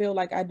out there feel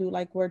like I do,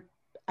 like,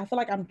 I feel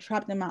like I'm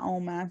trapped in my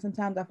own mind.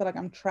 Sometimes I feel like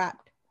I'm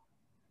trapped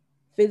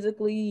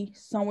physically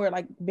somewhere,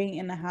 like being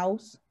in the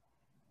house.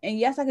 And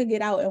yes, I could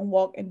get out and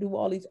walk and do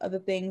all these other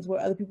things where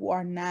other people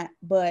are not,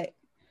 but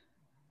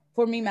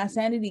for me, my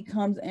sanity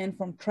comes in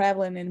from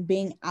traveling and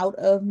being out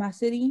of my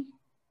city.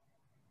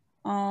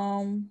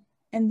 And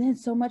then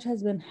so much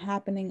has been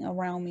happening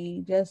around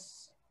me.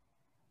 Just,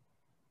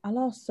 I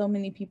lost so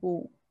many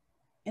people,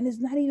 and it's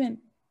not even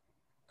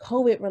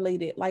COVID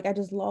related. Like, I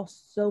just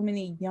lost so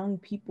many young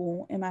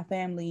people in my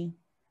family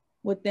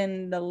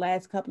within the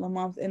last couple of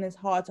months, and it's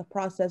hard to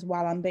process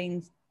while I'm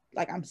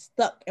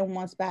stuck in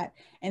one spot,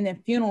 and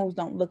then funerals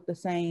don't look the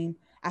same.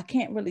 I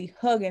can't really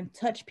hug and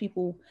touch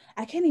people.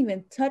 I can't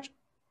even touch.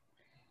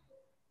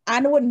 I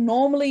would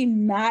normally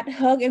not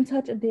hug and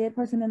touch a dead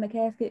person in the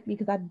casket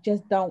because I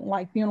just don't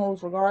like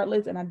funerals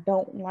regardless, and I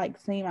don't like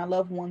seeing my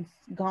loved ones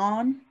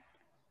gone.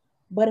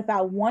 But if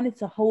I wanted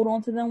to hold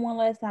on to them one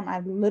last time, I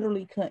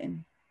literally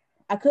couldn't.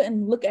 I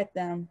couldn't look at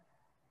them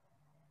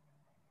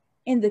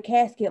in the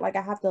casket. Like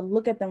I have to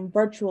look at them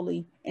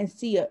virtually and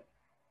see it,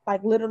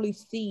 like literally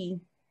see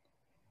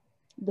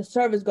the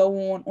service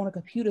go on a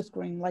computer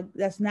screen. Like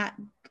that's not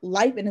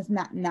life and it's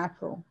not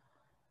natural.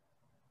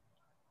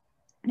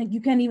 Like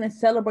you can't even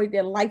celebrate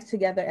their life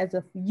together as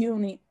a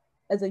unit,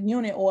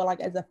 or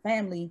like as a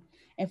family.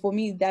 And for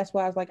me, that's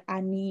why I was like,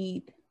 I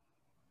need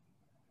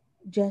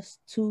just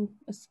to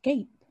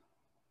escape.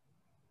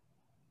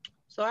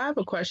 So I have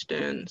a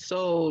question.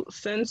 So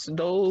since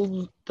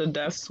the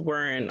deaths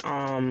weren't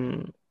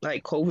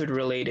like COVID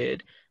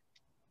related,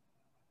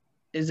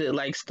 is it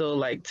like still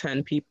like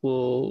 10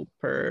 people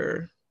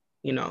per,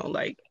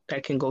 like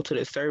that can go to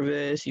the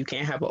service? You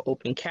can't have an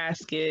open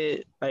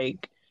casket.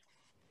 Like,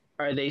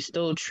 are they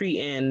still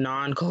treating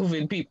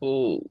non-COVID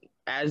people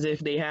as if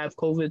they have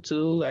COVID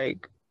too?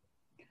 Like,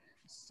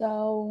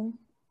 so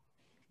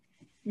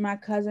my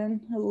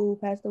cousin who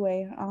passed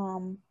away,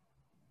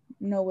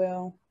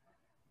 Noel,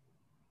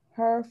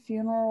 her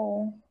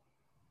funeral,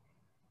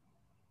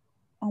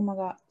 oh my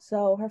God.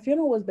 So her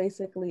funeral was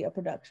basically a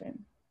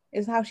production.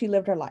 It's how she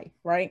lived her life,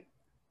 right?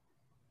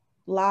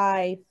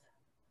 Live.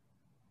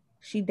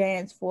 She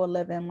danced for a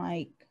living,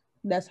 like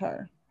that's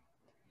her.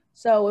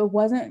 So it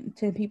wasn't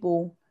 10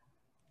 people.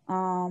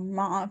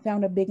 My aunt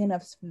found a big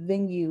enough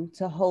venue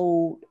to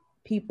hold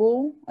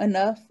people,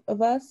 enough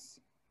of us,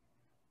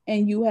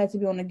 and you had to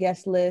be on the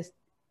guest list,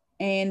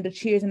 and the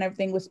chairs and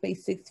everything was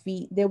spaced 6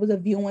 feet. There was a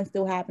viewing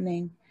still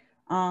happening,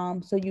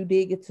 so you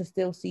did get to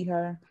still see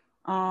her.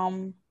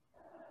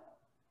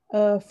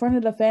 A friend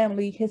of the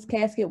family, his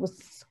casket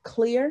was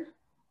clear,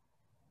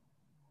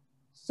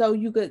 so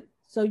you could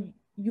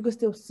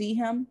still see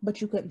him,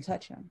 but you couldn't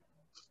touch him.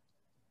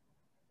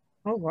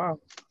 oh wow.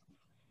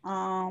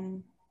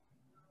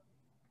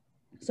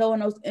 So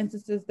in those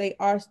instances, they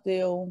are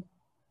still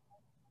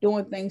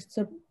doing things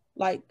to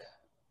like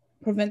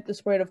prevent the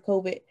spread of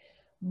COVID.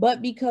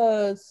 But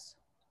because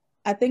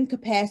I think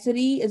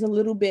capacity is a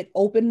little bit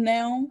open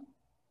now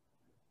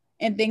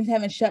and things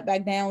haven't shut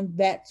back down,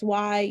 that's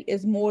why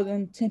it's more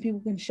than 10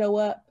 people can show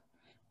up.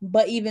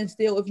 But even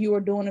still, if you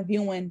were doing a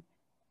viewing,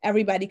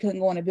 everybody couldn't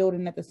go in a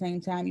building at the same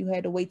time. You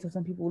had to wait till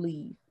some people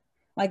leave.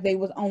 Like they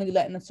was only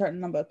letting a certain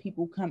number of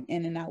people come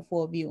in and out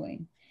for a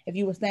viewing. If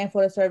you were staying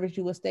for the service,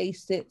 you would stay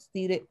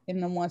seated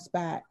in the one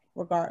spot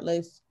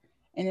regardless.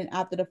 And then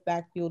after the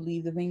fact, you'll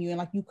leave the venue. And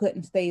like you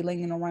couldn't stay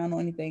lingering around or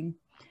anything.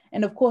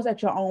 And of course,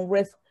 at your own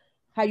risk,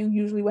 how you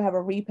usually would have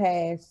a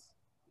repast,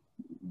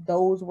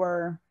 those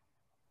were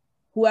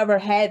whoever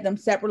had them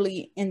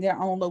separately in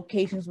their own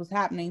locations was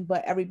happening.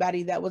 But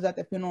everybody that was at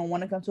the funeral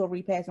wanted to come to a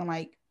repast, and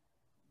like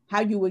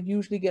how you would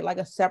usually get like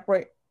a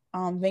separate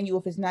venue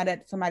if it's not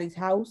at somebody's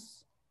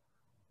house,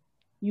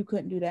 you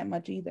couldn't do that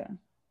much either.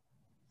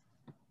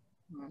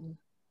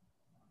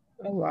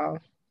 Oh wow.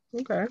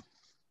 Okay.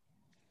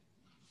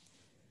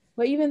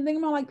 But even think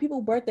about like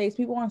people's birthdays,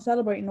 people aren't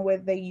celebrating the way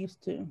that they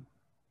used to.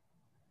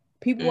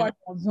 People are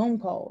doing Zoom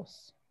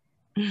calls.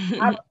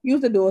 I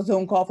used to do a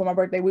Zoom call for my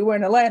birthday. We were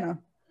in Atlanta.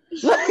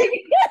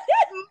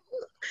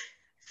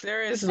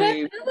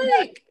 Seriously.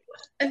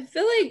 I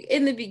feel like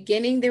in the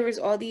beginning there was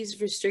all these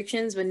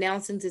restrictions, but now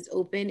since it's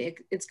open,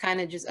 it's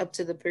kind of just up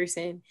to the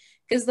person.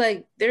 Because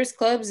like there's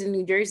clubs in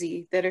New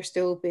Jersey that are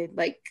still open,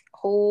 like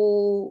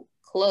whole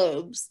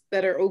clubs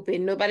that are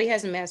open. Nobody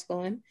has a mask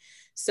on.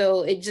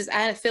 So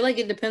I feel like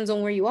it depends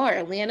on where you are.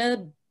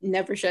 Atlanta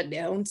never shut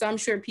down. So I'm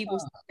sure people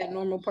still have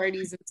normal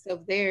parties and stuff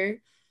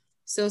there.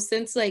 So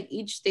since like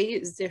each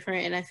state is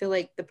different, and I feel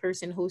like the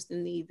person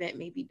hosting the event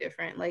may be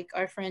different. Like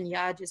our friend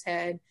Ya just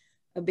had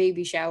a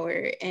baby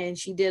shower and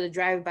she did a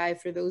drive-by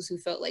for those who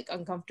felt like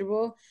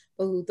uncomfortable,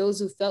 but those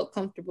who felt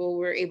comfortable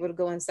were able to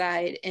go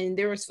inside, and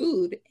there was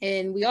food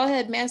and we all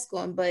had masks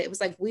on, but it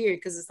was like weird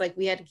because it's like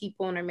we had to keep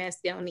pulling our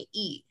masks down to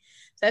eat.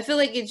 So I feel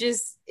like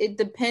it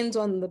depends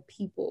on the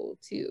people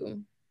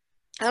too.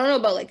 I don't know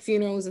about like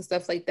funerals and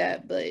stuff like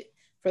that, but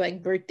for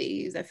like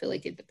birthdays, I feel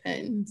like it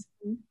depends.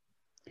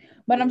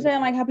 But I'm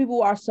saying like how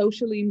people are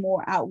socially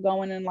more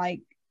outgoing and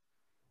like,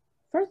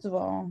 first of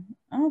all,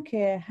 I don't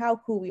care how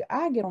cool we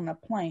are. I get on a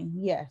plane,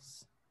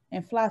 yes,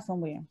 and fly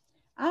somewhere.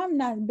 I'm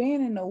not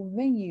being in no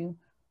venue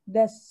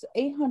that's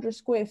 800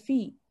 square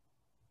feet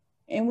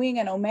and we ain't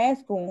got no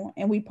mask on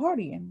and we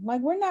partying.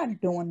 Like, we're not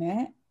doing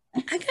that. I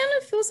kind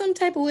of feel some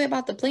type of way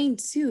about the plane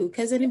too,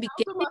 because in the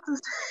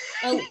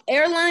beginning,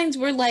 airlines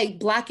were like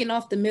blocking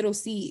off the middle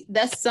seat.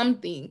 That's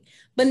something.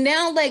 But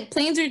now like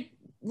planes are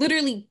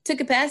literally to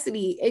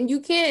capacity and you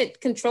can't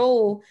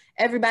control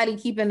everybody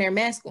keeping their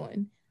mask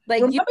on.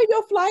 Like, remember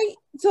your flight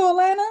to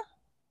Atlanta?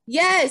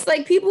 Yes,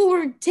 like people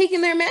were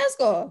taking their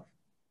mask off.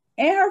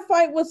 And her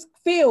flight was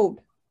filled.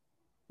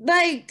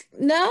 Like,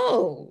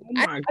 no.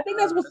 I think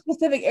that's with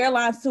specific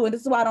airlines too, and this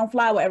is why I don't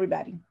fly with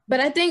everybody. But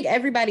I think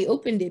everybody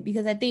opened it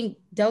because I think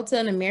Delta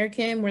and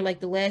American were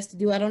like the last to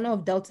do. I don't know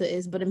if Delta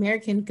is, but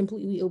American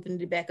completely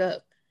opened it back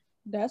up.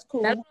 That's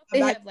cool. I don't know if they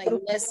have like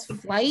less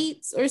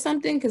flights or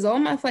something, because all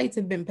my flights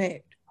have been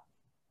packed.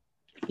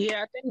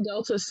 Yeah, I think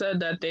Delta said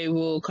that they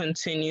will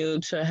continue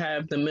to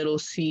have the middle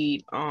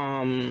seat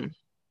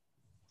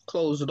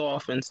closed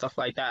off and stuff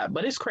like that.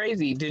 But it's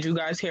crazy. Did you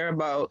guys hear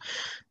about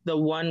the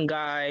one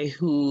guy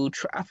who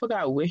I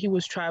forgot where he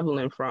was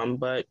traveling from,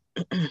 but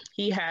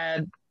he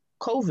had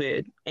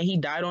COVID and he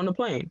died on the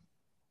plane.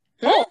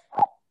 Oh,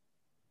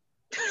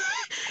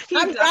 He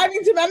I'm died-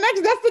 driving to my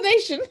next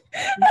destination.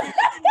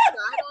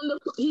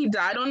 he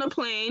died on the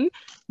plane.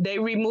 They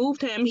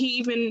removed him. He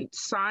even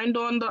signed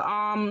on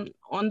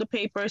the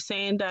paper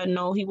saying that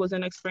no, he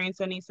wasn't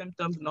experiencing any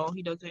symptoms. No,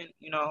 he doesn't.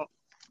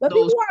 But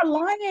Those- people are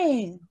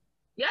lying.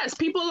 Yes,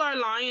 people are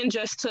lying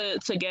just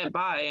to get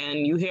by,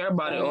 and you hear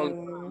about it all the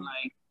time.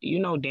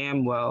 Like,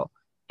 damn well.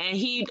 And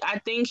I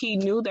think he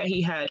knew that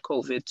he had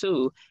COVID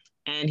too,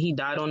 and he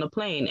died on the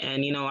plane.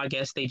 And I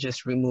guess they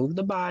just removed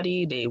the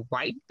body. They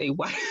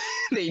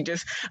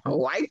just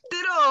wiped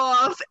it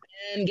off.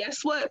 And guess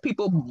what?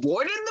 People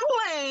boarded the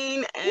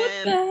plane,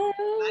 and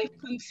life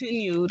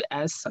continued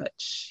as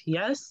such.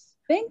 Yes.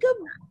 Think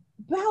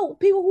about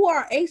people who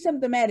are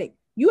asymptomatic.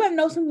 You have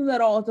no symptoms at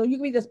all, so you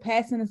can be just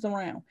passing this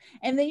around.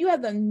 And then you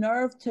have the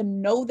nerve to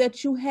know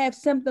that you have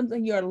symptoms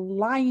and you're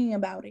lying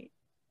about it.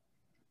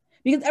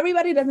 Because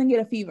everybody doesn't get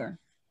a fever.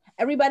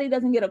 Everybody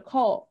doesn't get a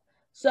cold.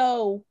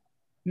 So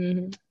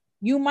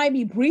you might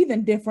be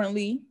breathing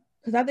differently,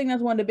 because I think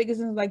that's one of the biggest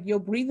things, like your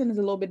breathing is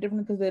a little bit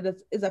different because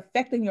it is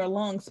affecting your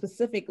lungs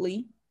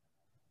specifically.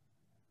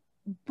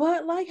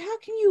 But like, how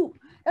can you,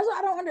 that's what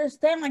I don't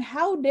understand. Like,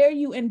 how dare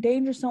you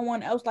endanger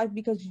someone else's life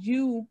because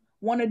you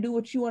want to do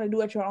what you want to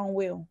do at your own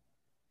will?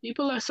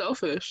 People are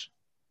selfish.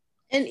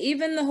 And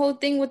even the whole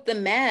thing with the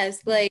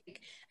mask, like,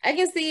 I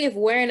can see if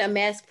wearing a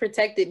mask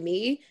protected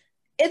me,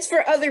 it's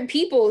for other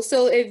people.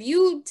 So if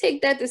you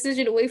take that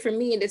decision away from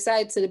me and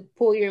decide to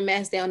pull your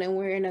mask down and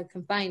we're in a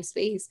confined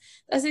space,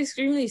 that's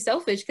extremely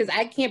selfish because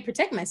I can't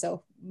protect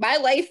myself. My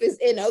life is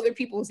in other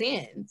people's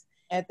hands.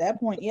 At that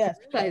point, yes.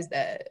 I realize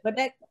that. But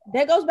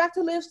that goes back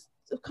to Liv's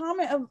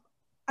comment of,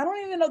 I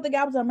don't even know if the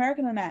guy was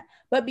American or not,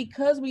 but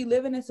because we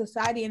live in a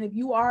society, and if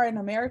you are in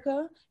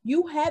America,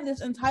 you have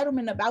this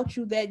entitlement about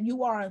you that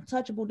you are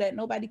untouchable, that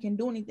nobody can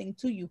do anything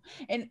to you.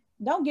 And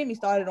don't get me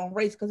started on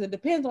race, because it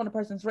depends on the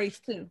person's race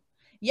too.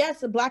 Yes,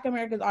 the Black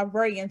Americans are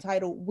very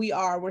entitled.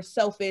 We're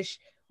selfish.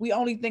 We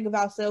only think of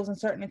ourselves on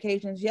certain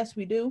occasions. Yes,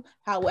 we do.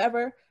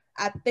 However,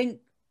 I think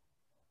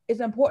it's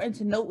important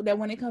to note that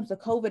when it comes to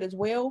COVID as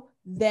well,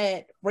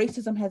 that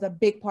racism has a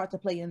big part to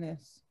play in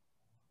this.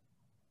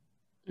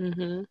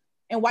 Mm-hmm.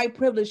 And white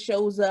privilege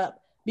shows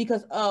up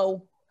because,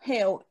 oh,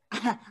 hell,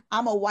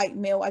 I'm a white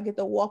male. I get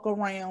to walk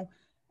around.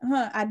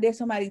 I dare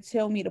somebody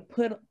tell me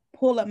to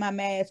pull up my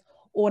mask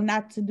or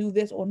not to do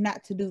this or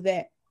not to do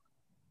that.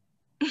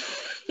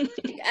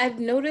 I've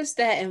noticed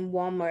that in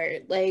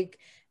Walmart. Like,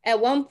 at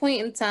one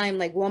point in time,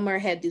 like,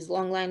 Walmart had these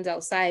long lines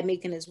outside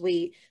making us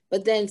wait,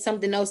 but then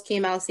something else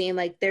came out saying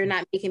like they're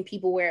not making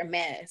people wear a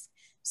mask.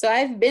 So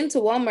I've been to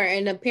Walmart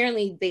and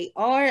apparently they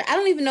are. I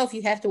don't even know if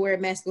you have to wear a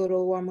mask to go to a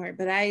Walmart,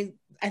 but I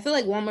feel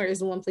like Walmart is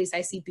the one place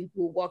I see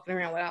people walking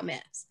around without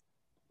masks.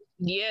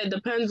 Yeah, it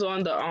depends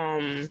on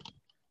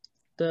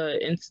the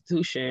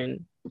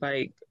institution.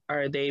 Like,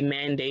 are they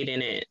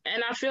mandating it?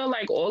 And I feel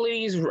like all of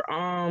these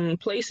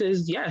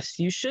places, yes,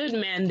 you should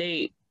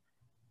mandate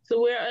to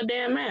wear a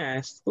damn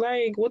mask.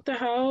 Like, what the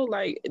hell?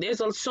 Like,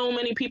 there's so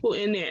many people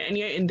in there and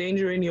you're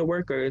endangering your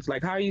workers.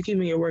 Like, how are you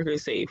keeping your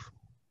workers safe?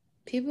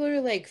 People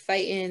are like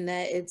fighting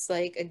that it's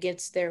like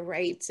against their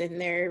rights and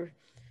their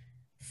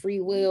free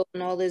will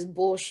and all this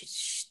bullshit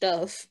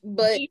stuff.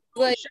 But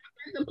like,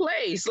 the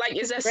place, like,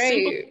 it's as right.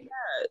 simple as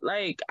that.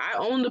 Like, I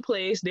own the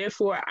place,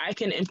 therefore I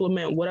can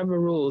implement whatever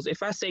rules.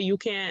 If I say you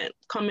can't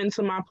come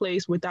into my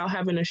place without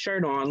having a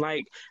shirt on,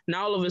 like,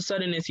 now all of a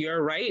sudden it's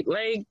your right.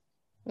 Like,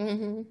 get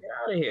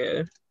out of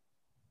here.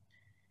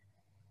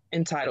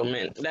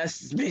 Entitlement.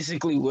 That's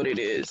basically what it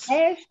is.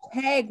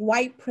 Hashtag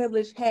white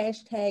privilege,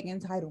 hashtag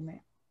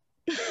entitlement.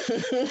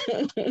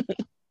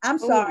 I'm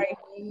sorry.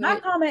 My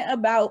comment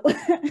about,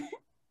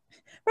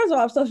 first of all,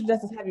 I'm social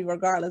justice heavy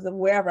regardless of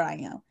wherever I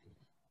am.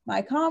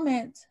 My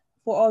comment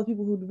for all the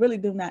people who really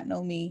do not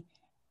know me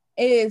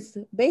is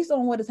based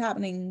on what is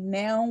happening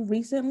now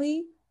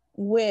recently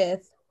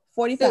with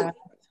 45. So,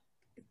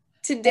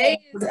 today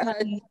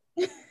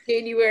is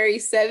January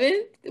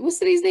 7th. What's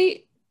today's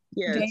date?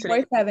 Yeah,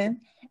 January 7th,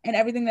 and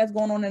everything that's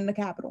going on in the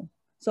Capitol.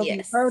 So if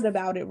you've heard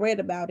about it, read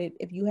about it,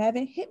 if you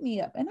haven't, hit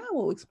me up and I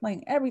will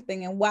explain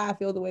everything and why I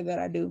feel the way that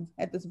I do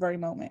at this very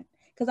moment.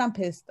 Because I'm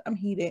pissed. I'm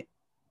heated.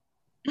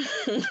 I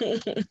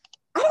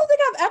don't think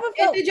I've ever felt.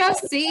 And did y'all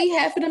see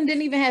half of them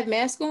didn't even have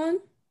masks on?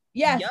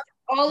 Yes. Yep.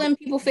 All in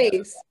people's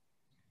face.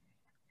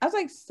 I was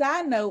like,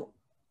 side note,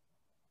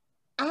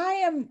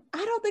 I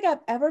don't think I've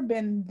ever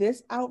been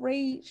this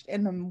outraged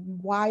in a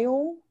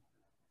while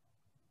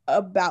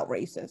about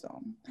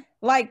racism.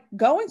 Like,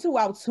 going to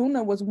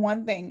Altoona was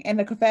one thing and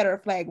the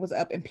Confederate flag was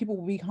up and people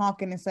would be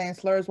honking and saying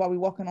slurs while we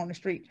walking on the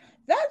street.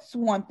 That's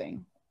one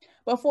thing.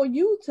 But for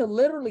you to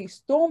literally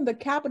storm the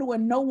Capitol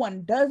and no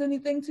one does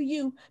anything to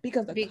you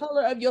because the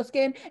color of your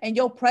skin and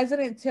your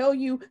president tell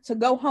you to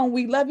go home,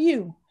 we love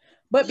you.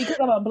 But because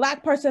of a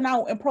Black person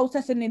out and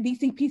protesting in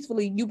DC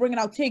peacefully, you bringing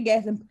out tear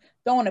gas and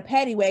throwing a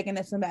paddy wagon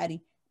at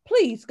somebody.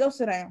 Please go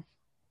sit down.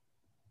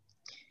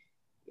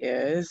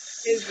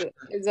 Yes.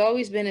 It's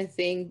always been a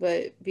thing,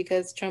 but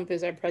because Trump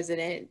is our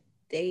president,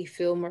 they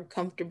feel more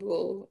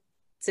comfortable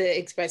to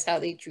express how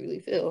they truly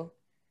feel.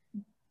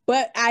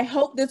 But I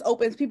hope this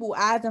opens people's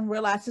eyes and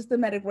realize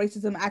systematic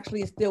racism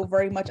actually is still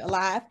very much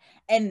alive.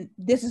 And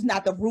this is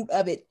not the root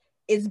of it.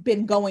 It's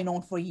been going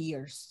on for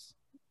years.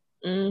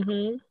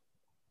 Mm-hmm.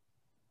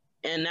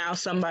 And now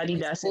somebody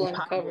that's in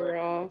power. Cover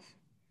off.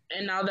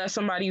 And now that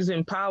somebody's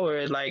in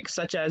power, like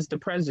such as the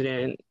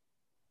president,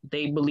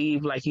 they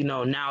believe like, you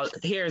know, now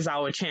here's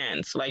our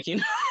chance. Like, you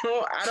know,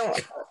 I don't.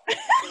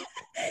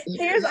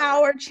 Here's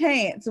our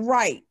chance,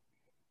 right?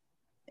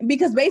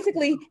 Because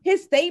basically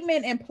his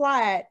statement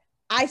implied,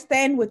 I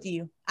stand with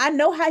you. I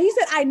know how, he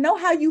said, I know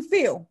how you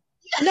feel.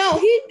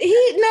 No,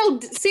 no,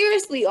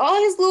 seriously, all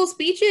his little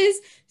speeches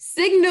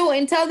signal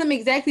and tell them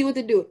exactly what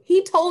to do.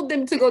 He told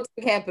them to go to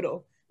the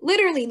Capitol.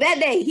 Literally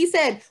that day, he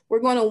said, we're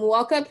going to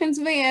walk up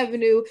Pennsylvania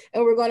Avenue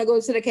and we're going to go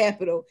to the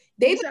Capitol.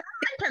 They said,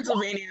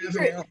 Pennsylvania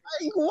Avenue.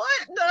 Like,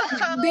 what the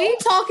hell? They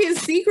talking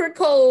secret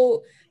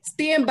code,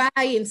 stand by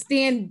and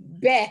stand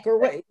back, or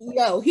what?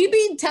 Yo, he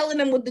be telling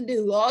them what to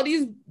do. All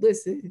these,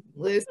 listen.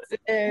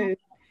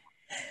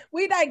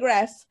 We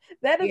digress.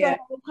 That is a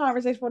whole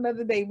conversation for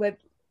another day, but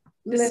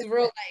this is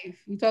real life.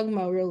 You're talking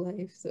about real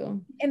life, so.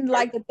 And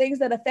like the things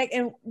that affect,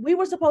 and we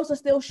were supposed to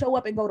still show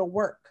up and go to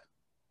work.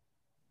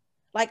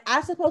 Like,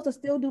 I'm supposed to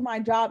still do my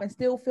job and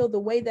still feel the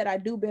way that I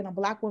do being a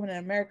Black woman in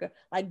America.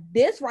 Like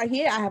this right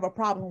here, I have a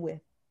problem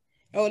with.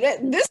 Oh,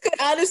 this could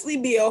honestly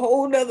be a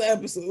whole nother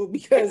episode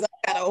because I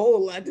got a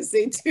whole lot to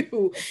say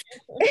too.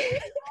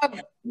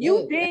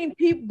 You deem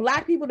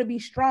Black people to be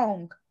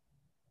strong,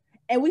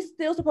 and we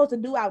still supposed to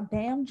do our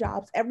damn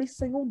jobs every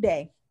single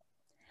day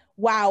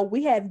while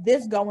we have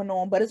this going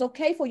on. But it's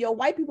okay for your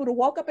white people to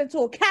walk up into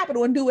a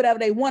Capitol and do whatever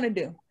they want to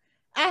do.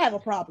 I have a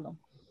problem.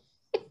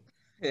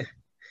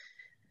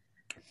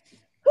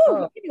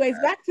 Anyways,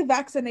 back to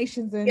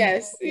vaccinations and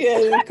yes.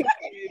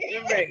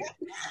 Right.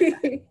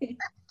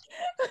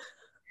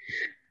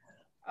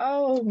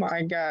 Oh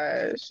my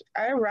gosh.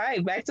 All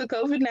right, back to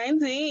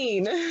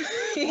COVID-19.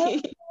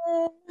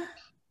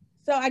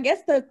 So I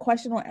guess the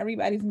question on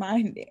everybody's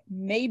mind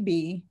may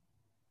be,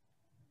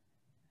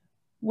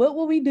 what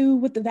will we do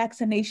with the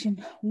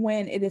vaccination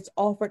when it is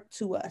offered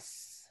to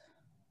us?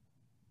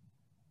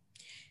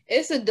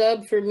 It's a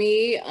dub for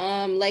me.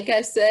 Like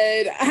I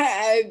said,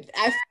 I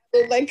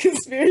feel like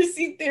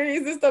conspiracy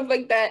theories and stuff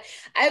like that.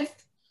 I've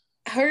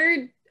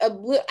heard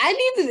I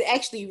need to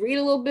actually read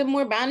a little bit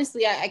more, but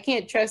honestly, I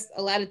can't trust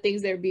a lot of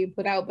things that are being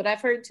put out. But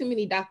I've heard too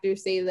many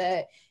doctors say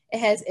that it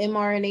has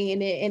mRNA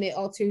in it and it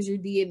alters your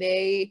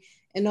DNA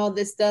and all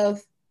this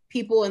stuff.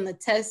 People in the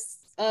test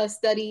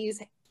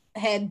studies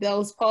had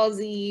Bell's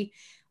palsy,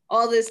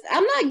 all this.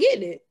 I'm not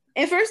getting it.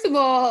 And first of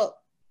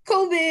all,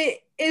 COVID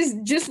is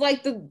just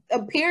like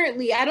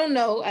apparently, I don't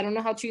know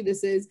how true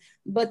this is,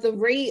 but the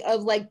rate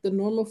of like the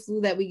normal flu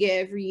that we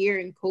get every year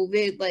in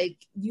COVID, like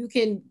you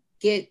can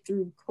get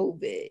through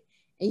COVID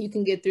and you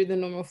can get through the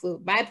normal flu.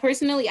 But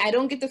I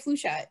don't get the flu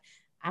shot.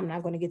 I'm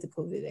not going to get the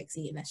COVID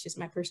vaccine. That's just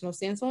my personal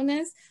stance on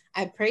this.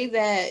 I pray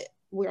that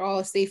we're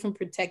all safe and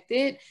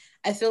protected.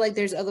 I feel like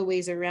there's other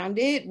ways around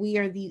it. We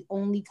are the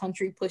only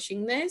country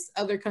pushing this.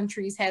 Other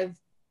countries have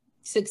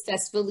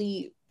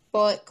successfully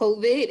fought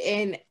COVID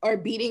and are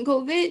beating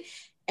COVID.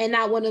 And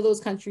not one of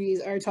those countries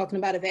are talking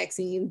about a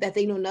vaccine that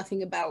they know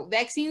nothing about.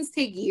 Vaccines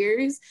take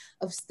years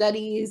of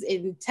studies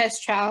and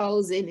test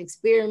trials and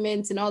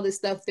experiments and all this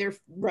stuff. They're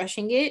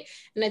rushing it.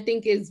 And I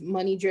think it's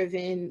money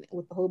driven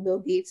with the whole Bill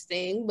Gates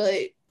thing.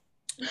 But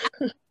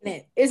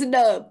it's a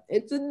dub.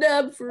 It's a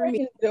dub for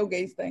me. Bill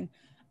Gates thing.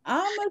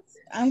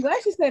 I'm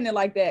glad she's saying it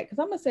like that, because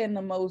I'm going to say it in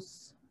the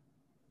most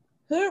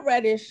hood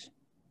reddish,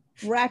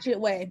 ratchet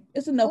way.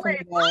 It's a no for me,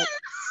 dog.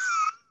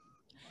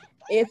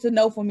 It's a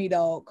no for me,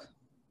 dog.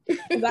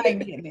 Because I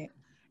ain't getting it.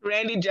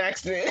 Randy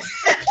Jackson.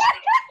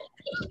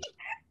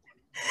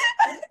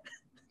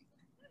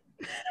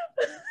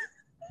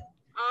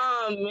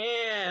 Oh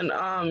man.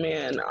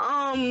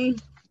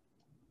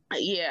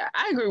 Yeah,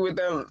 I agree with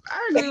them.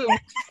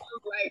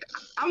 Like,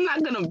 I'm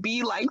not gonna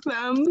be like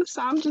them,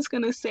 so I'm just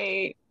gonna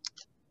say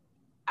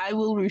I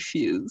will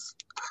refuse.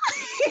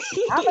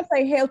 I'm gonna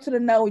say hell to the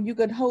no. You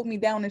could hold me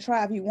down and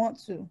try if you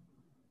want to.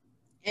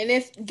 And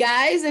if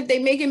they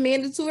make it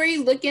mandatory,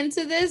 look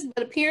into this.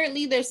 But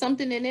apparently there's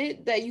something in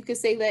it that you could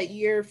say that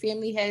your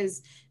family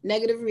has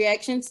negative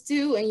reactions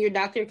to, and your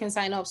doctor can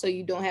sign off so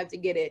you don't have to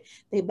get it.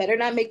 They better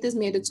not make this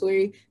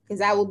mandatory,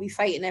 because I will be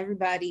fighting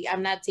everybody.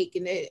 I'm not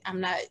taking it.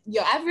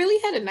 I've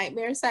really had a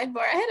nightmare.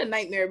 Sidebar. I had a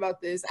nightmare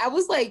about this. I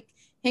was like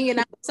hanging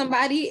out with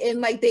somebody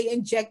and like they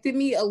injected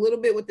me a little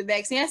bit with the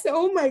vaccine. I said,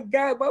 oh my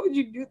God, why would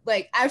you do?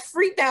 Like, I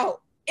freaked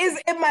out.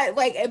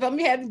 If I'm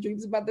having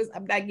dreams about this,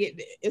 I'm not getting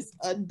it. It's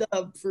a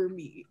dub for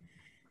me.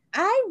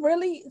 I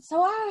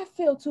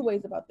feel two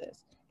ways about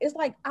this. It's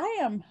like, I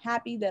am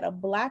happy that a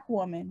Black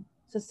woman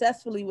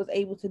successfully was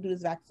able to do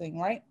this vaccine,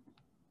 right?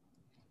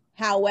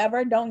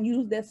 However, don't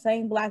use that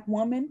same Black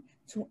woman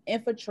to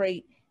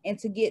infiltrate and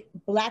to get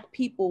Black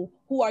people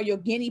who are your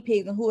guinea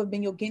pigs and who have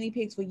been your guinea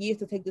pigs for years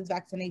to take this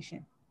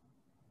vaccination.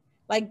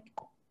 Like,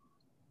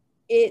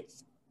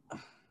 it's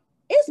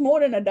more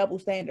than a double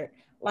standard.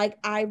 Like,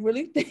 I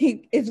really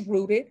think it's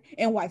rooted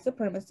in white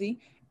supremacy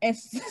and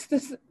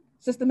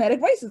systematic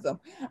racism.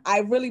 I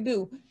really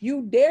do.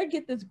 You dare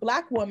get this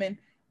Black woman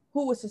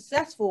who was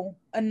successful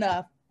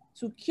enough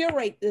to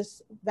curate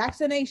this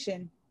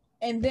vaccination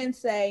and then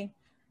say,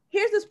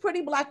 here's this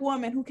pretty Black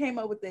woman who came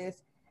up with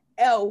this.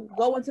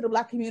 Go into the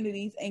Black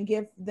communities and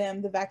give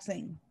them the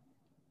vaccine.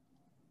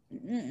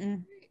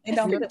 And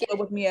don't sit well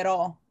with me at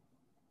all.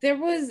 There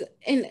was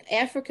in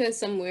Africa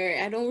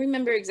somewhere, I don't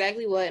remember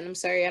exactly what, and I'm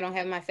sorry, I don't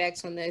have my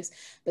facts on this,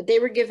 but they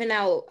were giving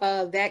out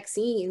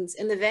vaccines,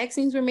 and the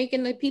vaccines were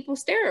making the people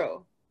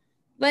sterile.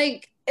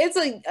 Like, it's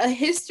like a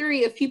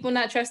history of people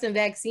not trusting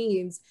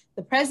vaccines.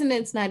 The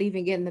president's not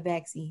even getting the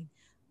vaccine.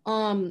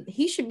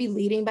 He should be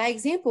leading by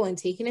example and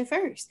taking it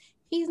first.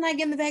 He's not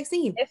getting the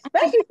vaccine.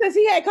 Especially since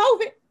he had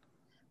COVID.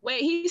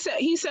 Wait, he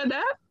said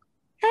that?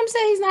 Trump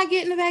said he's not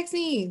getting the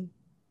vaccine.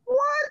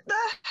 What the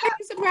heck?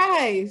 I'm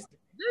surprised.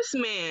 This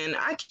man,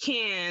 I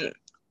can't.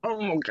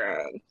 Oh my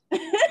God.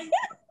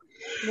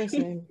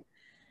 Listen,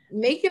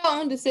 make your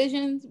own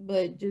decisions,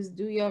 but just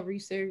do your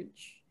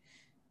research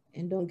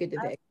and don't get the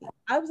vaccine.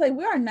 I was like,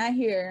 we are not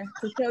here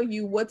to tell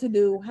you what to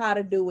do, how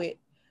to do it.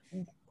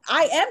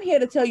 I am here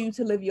to tell you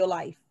to live your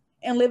life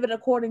and live it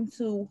according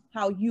to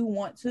how you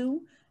want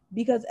to,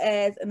 because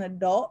as an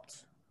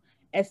adult,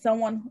 as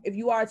someone, if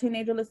you are a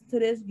teenager, listen to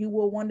this, you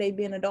will one day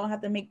be an adult,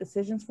 have to make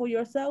decisions for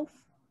yourself.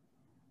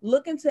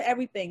 Look into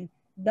everything.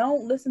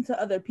 Don't listen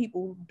to other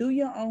people. Do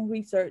your own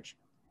research.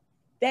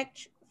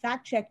 Fact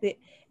checked it.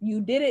 You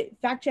did it,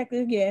 fact check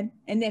it again,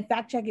 and then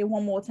fact check it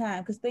one more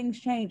time, because things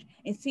change.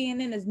 And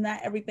CNN is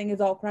not everything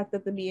is all cracked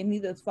up to be, and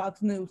neither is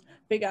Fox News.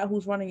 Figure out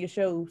who's running your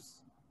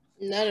shows.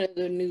 None of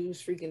the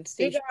news freaking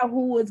stations. Figure out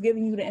who is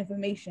giving you the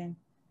information.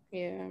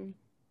 Yeah.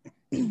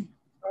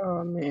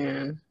 Oh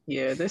man.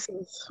 Yeah, this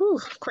is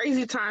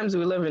crazy times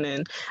we're living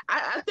in.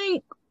 I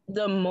think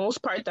the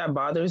most part that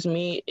bothers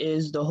me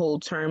is the whole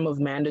term of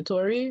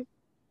mandatory.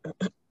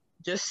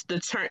 Just the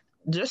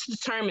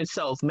term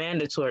itself,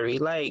 mandatory.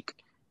 Like,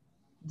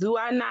 do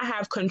I not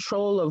have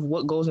control of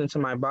what goes into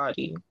my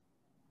body?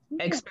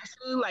 Yeah.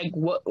 Especially like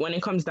when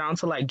it comes down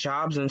to like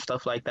jobs and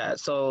stuff like that.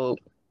 So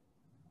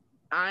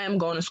I am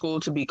going to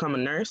school to become a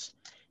nurse,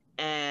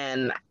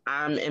 and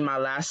I'm in my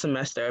last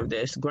semester of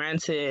this.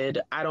 Granted,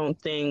 I don't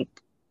think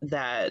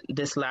that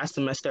this last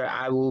semester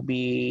I will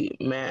be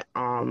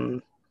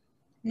mandated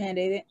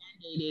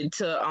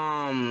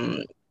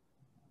to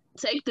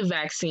take the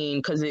vaccine,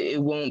 because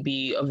it won't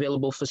be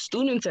available for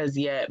students as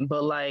yet.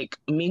 But like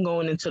me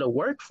going into the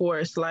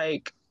workforce,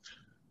 like,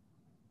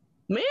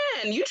 man,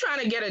 you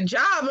trying to get a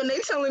job and they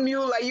telling you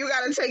like you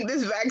got to take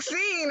this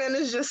vaccine, and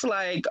it's just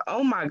like,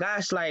 oh my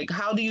gosh, like,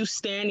 how do you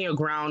stand your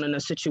ground in a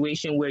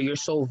situation where you're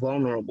so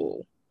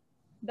vulnerable?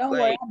 Don't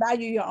worry, I'll buy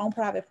you your own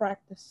private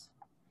practice.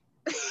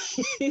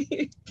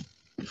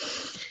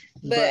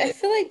 But I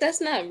feel like that's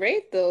not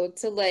right though,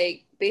 to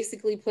like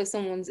basically put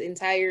someone's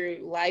entire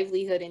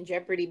livelihood in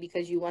jeopardy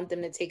because you want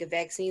them to take a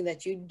vaccine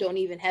that you don't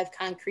even have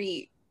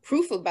concrete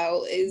proof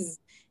about is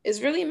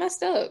really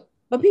messed up.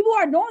 But people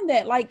are doing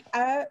that. Like,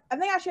 I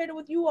think I shared it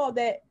with you all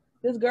that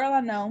this girl I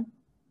know,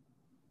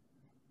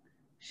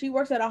 she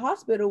works at a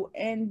hospital,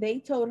 and they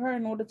told her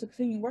in order to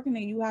continue working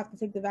there, you have to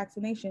take the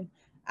vaccination.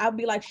 I'll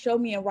be like, show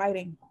me in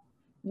writing.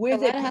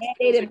 Where's it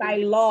mandated by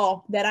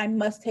law that I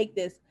must take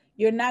this?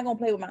 You're not going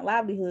to play with my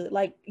livelihood.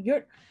 Like,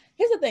 here's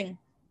the thing.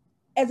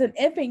 As an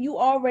infant, you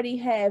already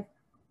have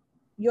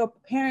your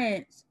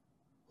parents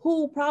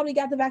who probably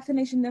got the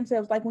vaccination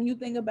themselves. Like, when you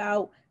think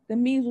about the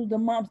measles, the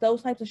mumps,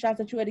 those types of shots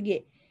that you had to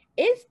get,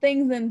 it's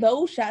things in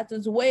those shots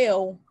as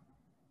well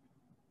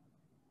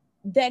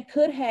that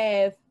could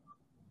have,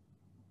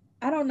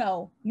 I don't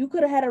know, you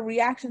could have had a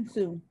reaction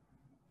to.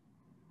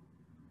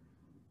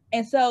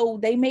 And so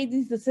they made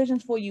these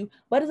decisions for you.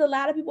 But there's a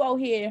lot of people out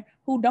here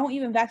who don't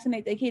even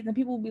vaccinate their kids. And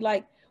people will be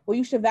like, well,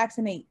 you should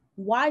vaccinate.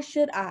 Why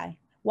should I?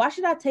 Why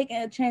should I take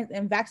a chance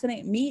and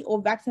vaccinate me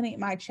or vaccinate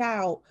my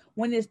child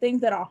when there's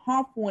things that are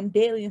harmful and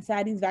deadly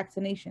inside these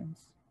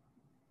vaccinations?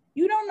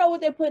 You don't know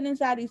what they're putting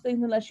inside these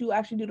things unless you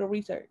actually do the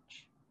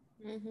research.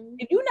 Mm-hmm.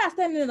 If you're not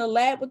standing in the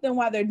lab with them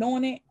while they're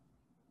doing it,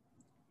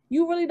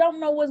 you really don't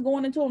know what's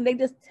going into them. They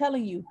just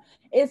telling you.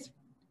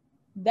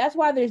 That's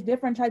why there's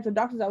different types of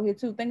doctors out here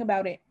too. Think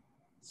about it.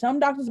 Some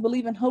doctors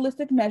believe in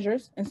holistic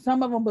measures, and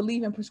some of them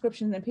believe in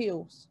prescriptions and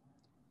pills.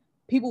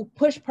 People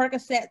push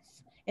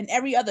Percocets and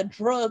every other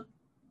drug,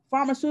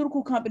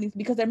 pharmaceutical companies,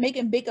 because they're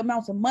making big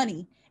amounts of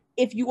money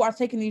if you are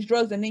taking these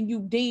drugs, and then you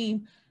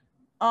deem,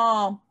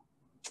 I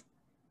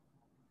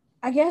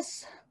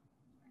guess,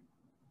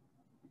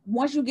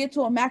 once you get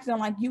to a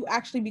maximum, like you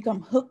actually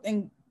become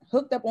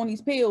hooked up on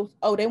these pills,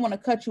 oh, they want to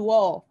cut you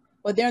off,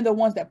 but they're the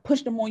ones that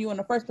pushed them on you in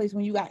the first place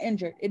when you got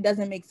injured. It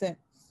doesn't make sense.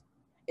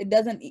 It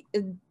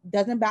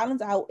doesn't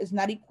balance out. It's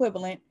not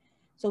equivalent.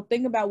 So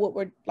think about what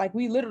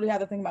we literally have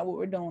to think about what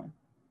we're doing.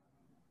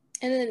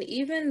 And then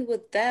even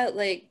with that,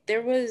 like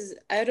there was,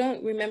 I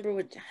don't remember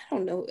what, I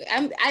don't know.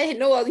 I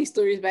know all these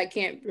stories, but I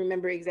can't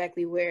remember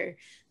exactly where.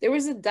 There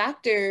was a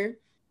doctor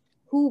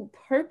who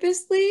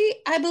purposely,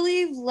 I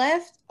believe,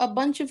 left a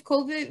bunch of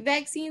COVID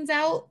vaccines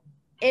out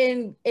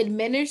and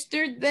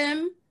administered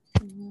them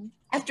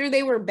after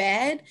they were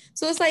bad.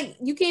 So it's like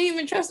you can't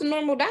even trust a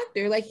normal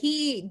doctor. Like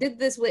he did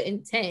this with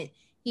intent.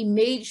 He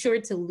made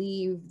sure to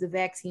leave the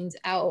vaccines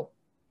out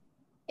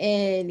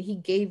and he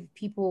gave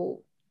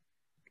people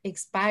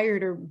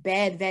expired or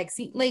bad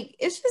vaccine. Like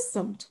it's just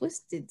some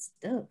twisted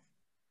stuff.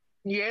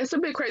 Yeah, it's a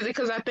bit crazy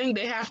because I think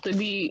they have to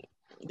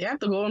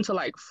go into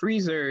like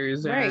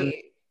freezers and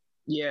Right.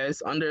 yeah,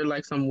 it's under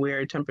like some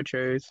weird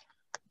temperatures.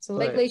 So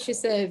like Laisha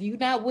said, if you're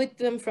not with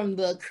them from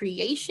the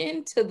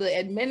creation to the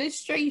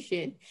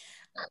administration,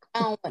 I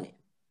don't want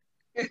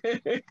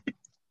it.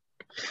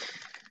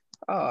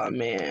 Oh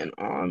man.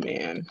 All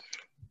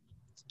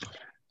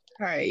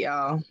right,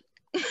 y'all.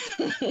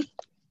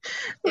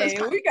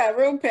 Yeah, we got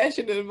real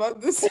passionate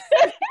about this.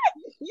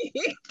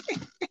 It's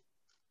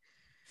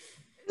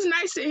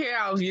nice to hear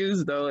our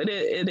views, though. It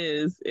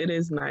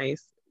is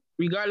nice,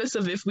 regardless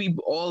of if we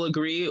all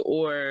agree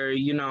or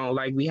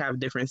like we have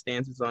different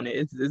stances on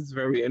it. It's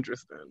very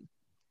interesting.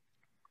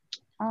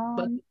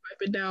 But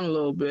pipe it down a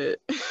little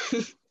bit.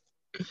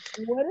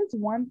 What is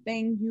one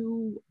thing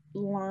you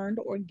learned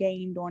or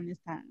gained on this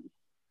time?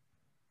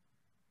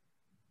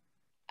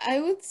 I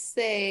would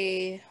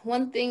say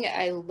one thing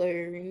I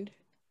learned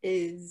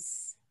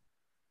is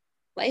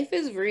life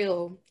is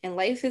real and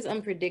life is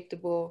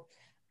unpredictable.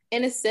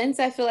 In a sense,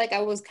 I feel like I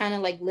was kind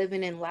of like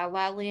living in La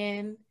La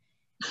Land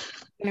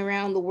and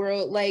around the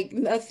world, like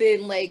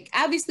nothing, like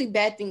obviously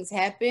bad things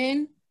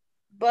happen,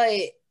 but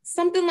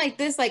something like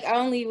this, like I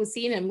only was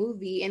seeing a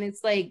movie and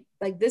it's like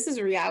this is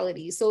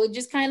reality. So it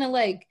just kind of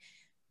like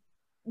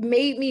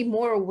made me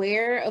more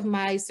aware of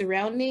my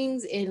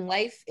surroundings in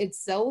life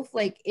itself.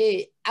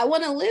 I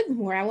want to live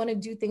more. I want to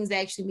do things that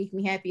actually make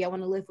me happy. I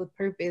want to live with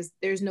purpose.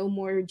 There's no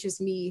more just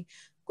me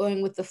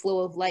going with the flow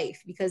of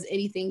life because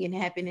anything can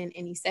happen in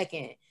any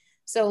second.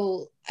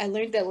 So I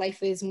learned that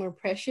life is more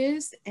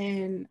precious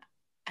and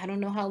I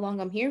don't know how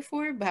long I'm here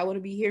for, but I want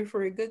to be here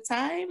for a good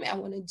time. I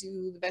want to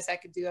do the best I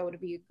could do. I want to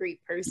be a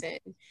great person.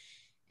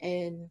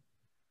 And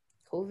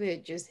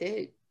COVID just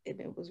hit and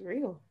it was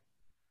real.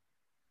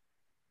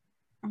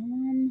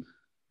 I'm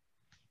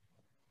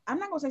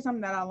not gonna say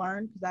something that I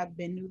learned because I've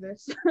been through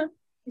this.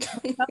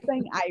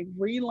 Something I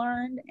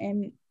relearned,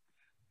 and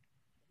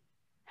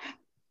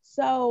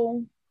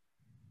so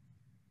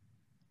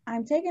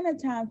I'm taking the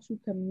time to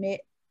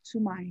commit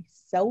to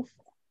myself,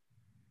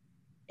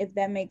 if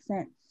that makes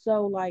sense.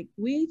 So like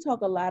we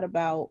talk a lot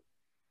about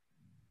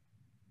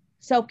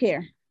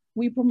self-care.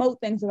 We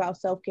promote things about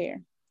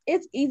self-care.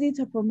 It's easy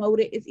to promote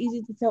it. It's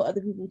easy to tell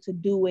other people to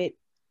do it.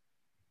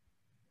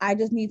 I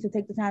just need to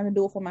take the time to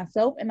do it for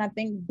myself. And I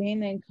think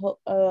being in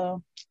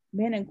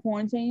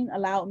quarantine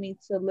allowed me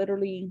to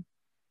literally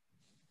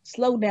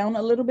slow down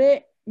a little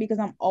bit because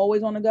I'm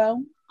always on the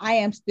go. I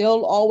am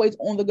still always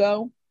on the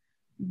go,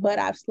 but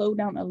I've slowed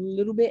down a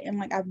little bit and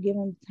like I've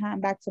given time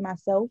back to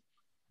myself.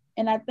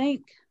 And I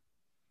think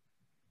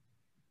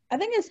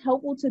it's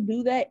helpful to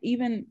do that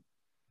even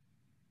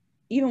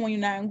when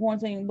you're not in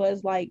quarantine, but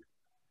it's like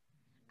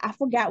I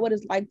forgot what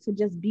it's like to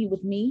just be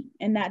with me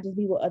and not just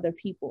be with other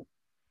people.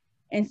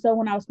 And so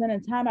when I was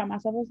spending time by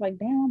myself, I was like,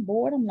 damn, I'm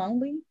bored, I'm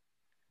lonely.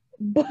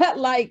 But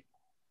like,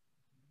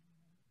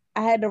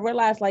 I had to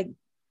realize like,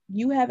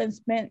 you haven't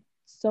spent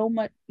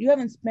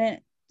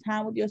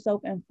time with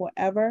yourself in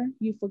forever.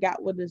 You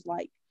forgot what it's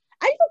like.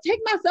 I used to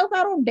take myself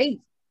out on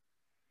dates.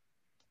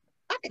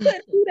 I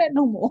couldn't do that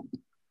no more.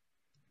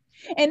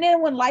 And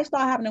then when life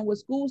started happening, when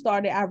school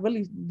started, I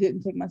really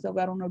didn't take myself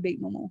out on no date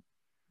no more.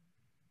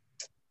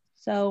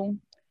 So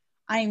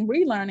I'm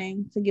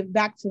relearning to give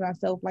back to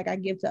myself like I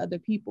give to other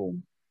people.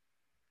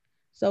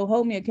 So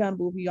hold me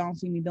accountable if you don't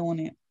see me doing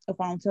it. If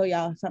I don't tell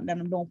y'all something that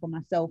I'm doing for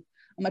myself,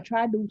 I'm gonna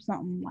try to do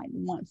something like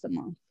once a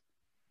month.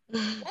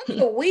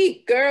 Once a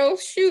week, girl.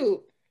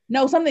 Shoot.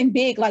 No, something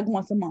big like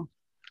once a month.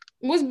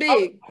 What's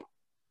big?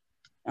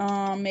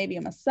 Maybe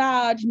a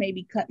massage,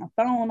 maybe cut my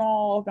phone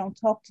off, don't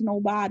talk to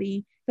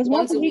nobody. Because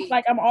once a week,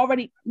 like I'm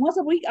already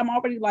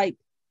like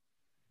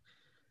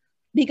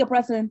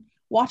decompressing,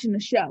 watching the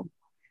show.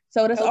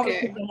 So that's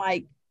already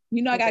like,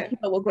 I gotta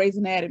keep up with Grey's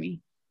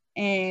Anatomy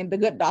and The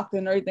Good Doctor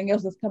and everything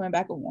else that's coming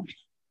back on.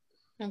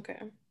 Okay.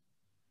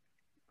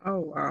 Oh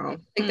wow. I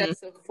think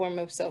that's a form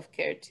of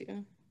self-care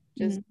too.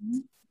 Just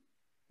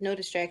no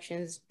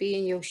distractions. Be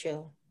in your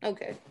show.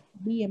 Okay.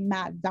 Be in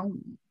my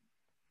zone.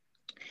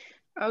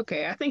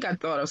 Okay, I think I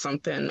thought of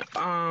something.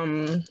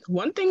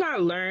 One thing I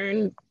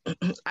learned,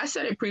 I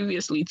said it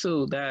previously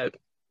too, that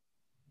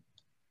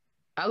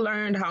I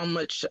learned how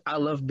much I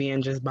love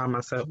being just by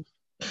myself.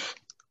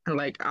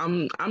 Like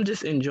I'm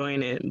just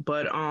enjoying it.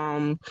 But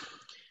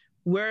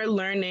we're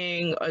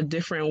learning a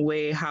different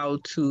way how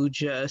to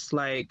just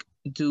like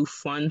do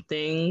fun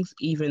things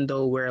even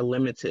though we're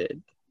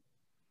limited.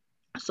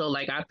 So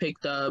like I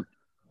picked up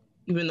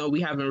even though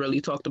we haven't really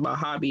talked about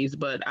hobbies,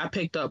 but I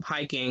picked up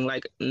hiking.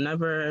 Like,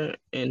 never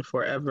and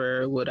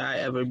forever would I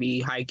ever be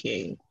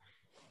hiking.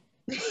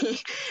 And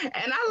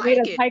I Made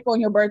like us it. hike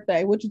on your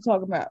birthday. What you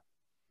talking about?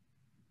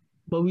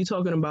 But we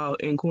talking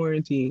about in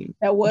quarantine.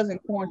 That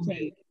wasn't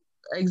quarantine.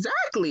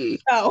 Exactly.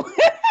 Oh.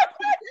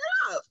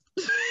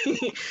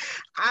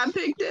 I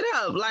picked it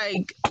up.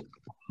 Like,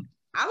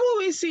 I've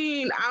always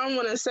seen, I don't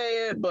want to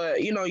say it,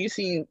 but you know, you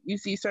see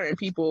certain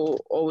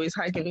people always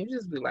hiking. You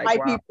just be like, White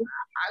wow, people.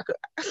 I could,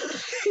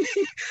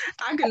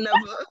 I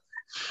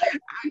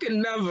could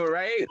never,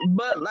 right?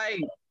 But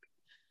like,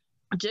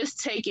 just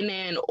taking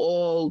in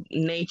all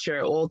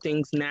nature, all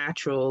things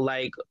natural,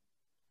 like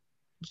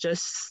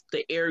just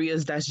the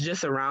areas that's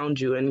just around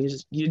you, and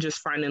you're just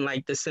finding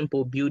like the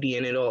simple beauty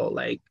in it all.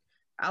 Like,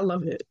 I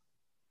love it,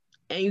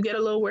 and you get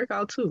a little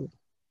workout too.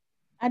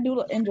 I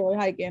do enjoy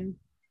hiking.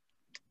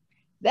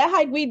 That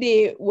hike we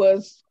did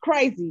was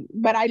crazy,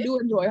 but I do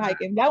enjoy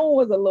hiking. That one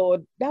was a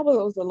little. That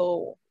was a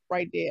little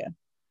right there.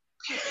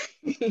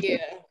 Yeah.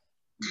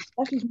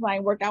 Especially since I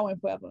ain't worked out in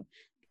forever.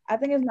 I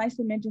think it's nice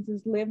to mention,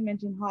 since Liv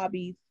mentioned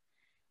hobbies.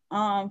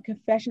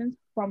 Confessions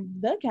from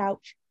the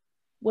Couch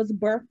was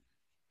birthed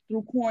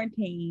through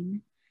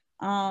quarantine.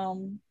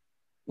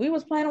 We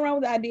was playing around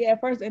with the idea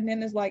at first, and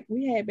then it's like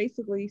we had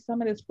basically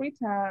some of this free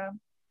time,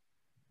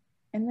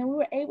 and then we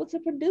were able to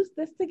produce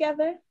this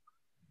together.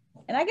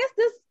 And I guess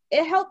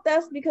it helped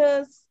us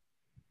because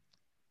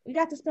we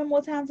got to spend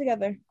more time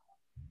together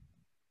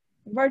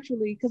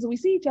virtually, because we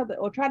see each other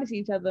or try to see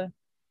each other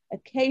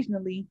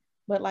occasionally,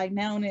 but like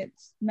now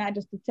it's not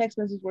just the text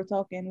message we're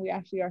talking, we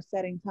actually are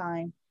setting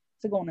time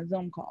to go on a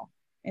Zoom call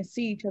and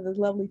see each other's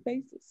lovely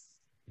faces.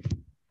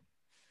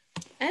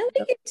 I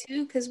like it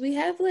too, because we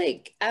have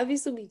like,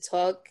 obviously we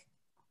talk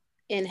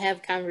and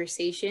have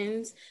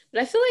conversations,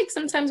 but I feel like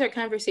sometimes our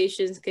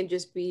conversations can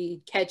just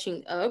be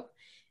catching up.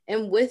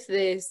 And with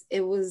this,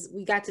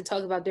 we got to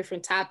talk about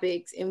different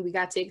topics, and we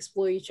got to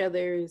explore each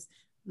other's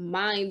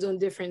minds on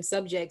different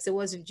subjects. It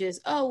wasn't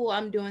just, oh, well,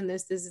 I'm doing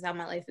this. This is how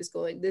my life is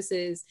going. This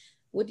is,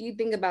 what do you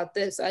think about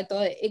this? So I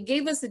thought it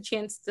gave us a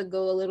chance to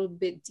go a little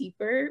bit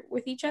deeper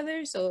with each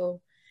other. So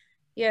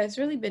yeah, it's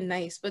really been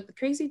nice. But the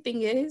crazy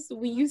thing is,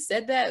 when you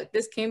said that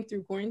this came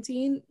through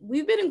quarantine,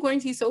 we've been in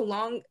quarantine so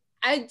long,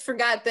 I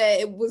forgot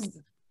that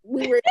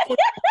we were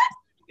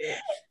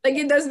like,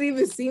 it doesn't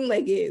even seem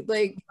like it.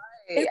 Like,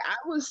 I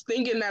was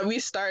thinking that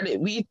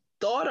we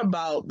thought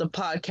about the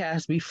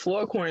podcast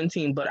before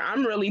quarantine, but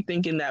I'm really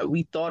thinking that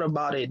we thought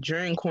about it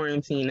during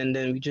quarantine, and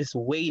then we just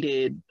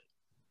waited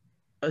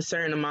a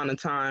certain amount of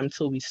time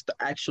till we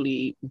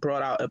actually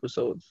brought out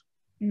episodes.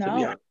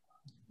 No.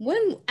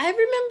 When I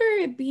remember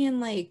it being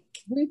like,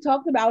 we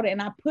talked about it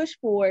and I pushed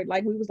for it.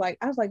 Like,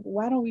 I was like,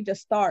 why don't we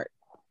just start?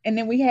 And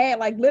then we had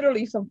like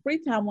literally some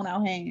free time on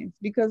our hands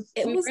because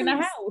we were in the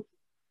house.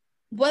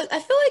 But I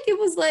feel like it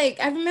was like,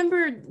 I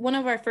remember one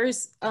of our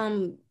first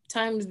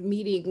times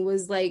meeting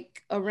was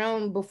like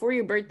around before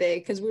your birthday,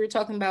 because we were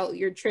talking about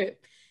your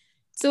trip.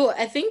 So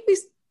I think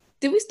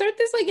did we start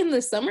this like in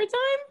the summertime?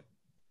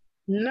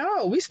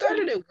 No, we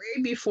started it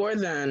way before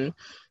then.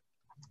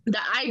 The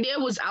idea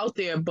was out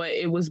there, but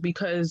it was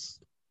because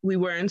we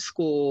were in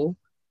school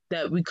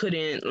that we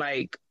couldn't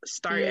like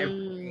start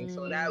everything.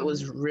 So that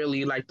was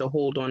really like the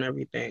hold on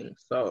everything.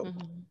 So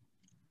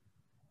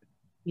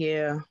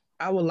yeah,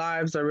 our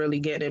lives are really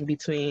getting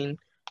between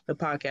the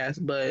podcast,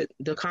 but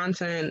the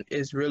content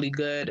is really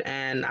good,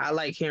 and I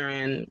like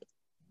hearing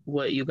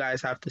what you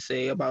guys have to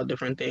say about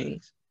different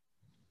things.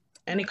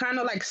 And it kind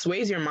of like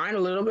sways your mind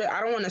a little bit. I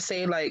don't want to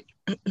say like,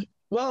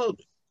 well,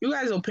 you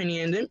guys'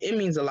 opinion, it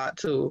means a lot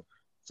too.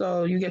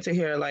 So you get to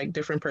hear like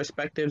different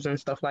perspectives and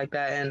stuff like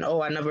that. And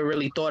I never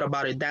really thought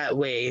about it that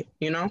way,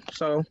 you know?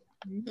 So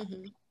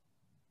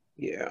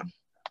yeah.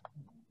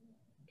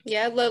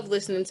 Yeah, I love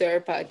listening to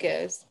our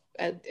podcast.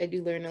 I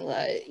do learn a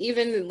lot.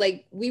 Even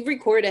like we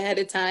record ahead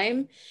of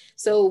time.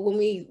 So when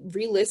we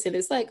re-listen,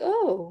 it's like,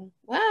 oh,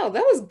 wow,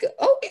 that was good.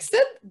 Oh, we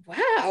said,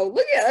 wow,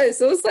 look at us.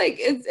 So it's like,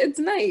 it's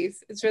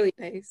nice. It's really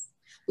nice.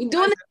 We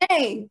doing the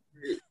thing.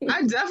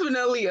 I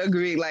definitely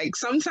agree. Like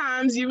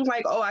sometimes you're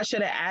like, oh, I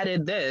should have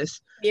added this.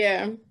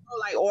 Yeah.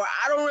 Like, or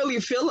I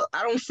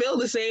don't feel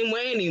the same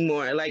way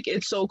anymore. Like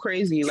it's so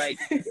crazy. Like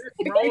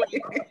growing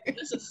up,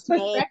 it's a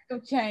small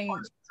change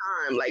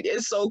time. Like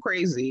it's so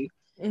crazy.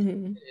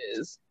 It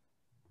is.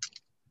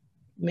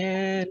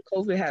 Man,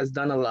 COVID has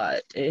done a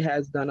lot. It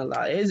has done a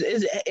lot.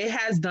 It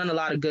has done a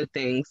lot of good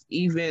things.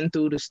 Even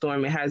through the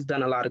storm, it has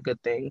done a lot of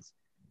good things.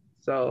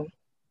 So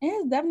it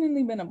has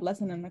definitely been a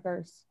blessing and a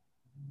curse.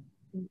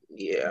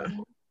 Yeah.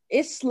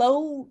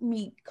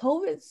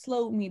 COVID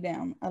slowed me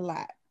down a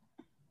lot.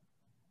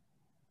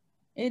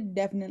 It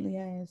definitely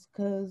has,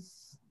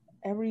 because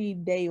every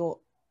day, or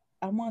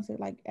I want to say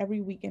like every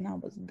weekend, I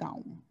was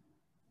gone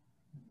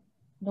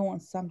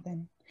doing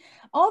something.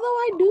 Although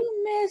I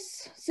do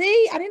miss,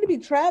 I need to be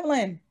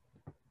traveling.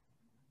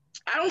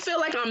 I don't feel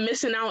like I'm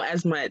missing out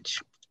as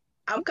much.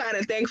 I'm kind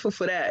of thankful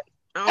for that.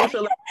 I don't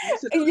feel like I'm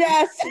missing out.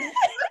 Yes.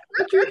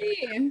 What you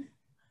mean?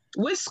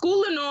 with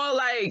school and all,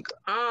 like,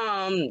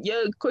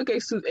 your quick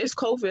excuse, it's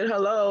COVID,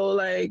 hello,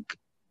 like,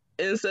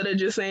 instead of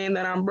just saying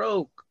that I'm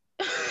broke,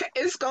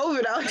 it's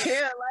COVID out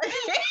here, like,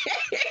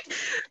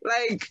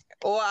 like,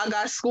 or I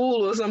got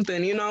school or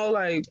something, you know,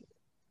 like,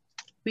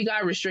 we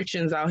got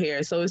restrictions out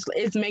here, so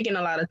it's making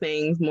a lot of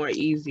things more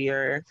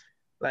easier,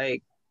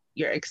 like,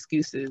 your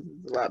excuses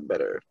is a lot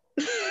better.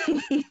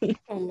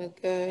 Oh my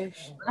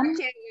gosh. I can't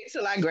wait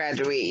till I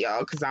graduate, y'all,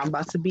 because I'm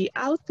about to be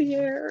out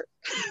there.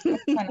 I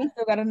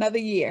still got another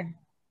year.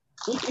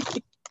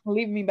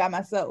 Leave me by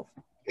myself.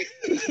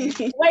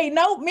 Wait,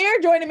 no, Mir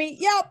joining me.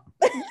 Yep.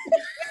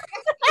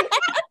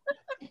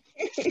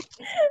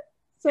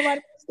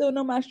 Somebody still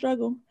know my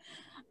struggle.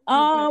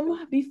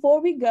 Before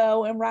we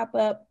go and wrap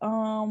up,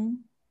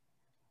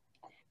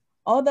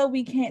 although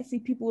we can't see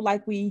people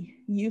like we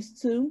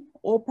used to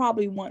or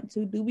probably want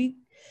to,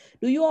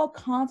 do you all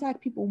contact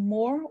people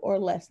more or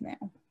less now?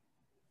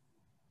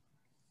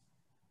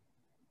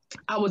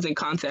 I wasn't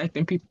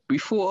contacting people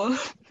before.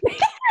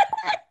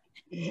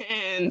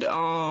 And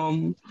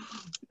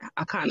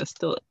I kind of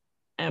still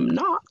am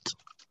not.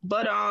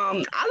 But I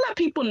let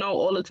people know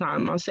all the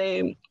time. I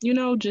say,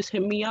 just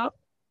hit me up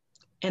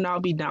and I'll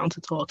be down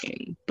to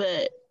talking.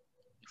 But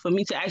for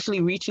me to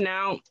actually reaching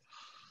out,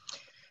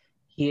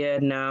 yeah,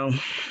 no.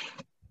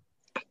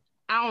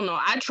 I don't know.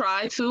 I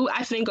try to.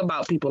 I think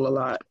about people a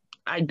lot.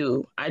 I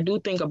do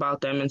think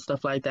about them and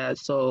stuff like that.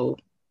 So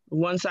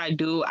once I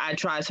do, I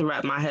try to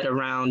wrap my head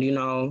around,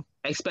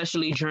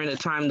 especially during the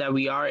time that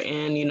we are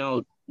in,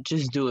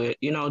 just do it,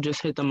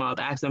 just hit them up,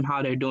 ask them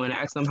how they're doing,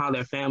 ask them how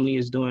their family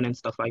is doing and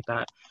stuff like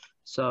that.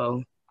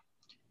 So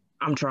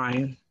I'm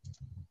trying.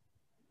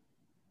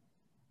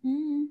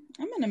 I'm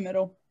in the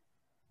middle.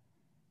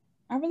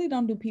 I really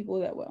don't do people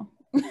that well.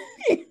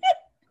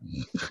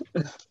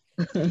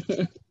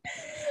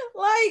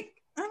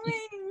 Like, I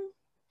mean,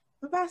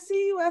 if I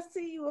see you, I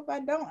see you. If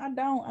I don't, I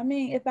don't. I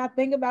mean, if I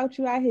think about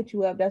you, I hit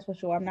you up. That's for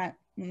sure. I'm not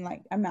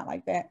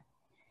like that.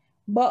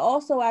 But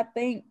also, I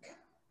think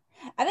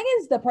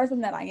it's the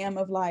person that I am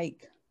of,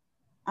 like,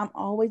 I'm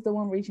always the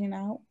one reaching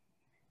out.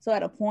 So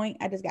at a point,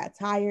 I just got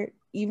tired.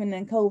 Even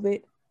in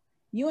COVID,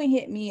 you ain't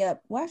hit me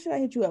up. Why should I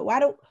hit you up?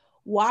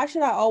 Why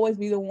should I always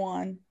be the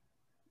one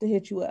to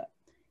hit you up?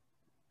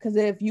 Because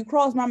if you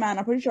cross my mind,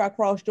 I'm pretty sure I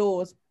crossed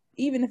yours.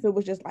 Even if it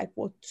was just like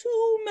for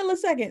 2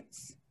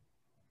 milliseconds,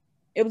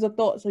 it was a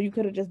thought. So you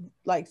could have just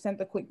like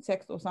sent a quick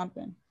text or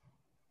something.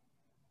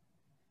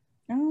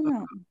 I don't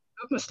know.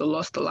 I must have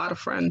lost a lot of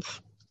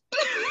friends.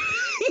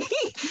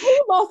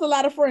 Who lost a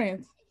lot of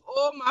friends?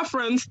 All my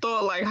friends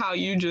thought like how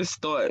you just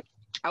thought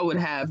I would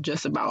have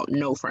just about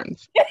no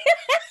friends.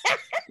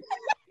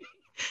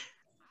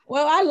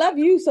 Well, I love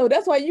you, so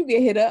that's why you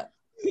get hit up.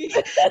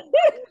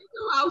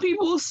 About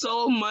people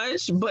so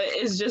much, but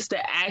it's just the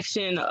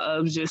action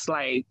of just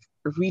like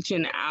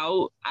reaching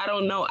out. I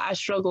don't know. I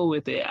struggle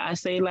with it. I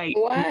say like,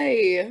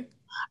 why?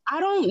 I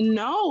don't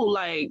know.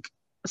 Like,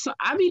 so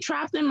I be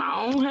trapped in my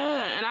own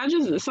head,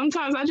 and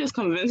sometimes I just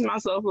convince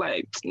myself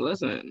like,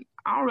 listen,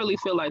 I don't really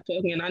feel like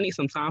talking, and I need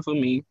some time for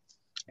me.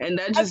 And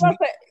that's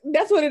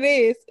what it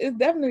is. It's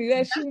definitely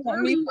that. That's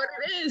really what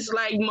it is.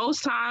 Like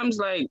most times,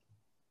 like,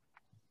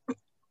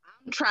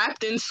 I'm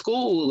trapped in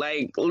school,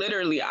 like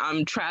literally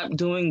I'm trapped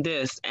doing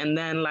this, and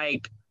then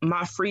like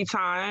my free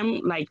time,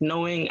 like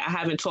knowing I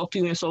haven't talked to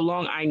you in so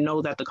long, I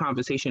know that the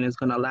conversation is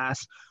gonna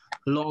last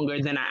longer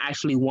than I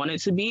actually want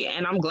it to be,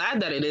 and I'm glad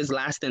that it is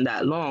lasting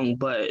that long,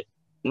 but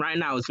right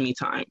now it's me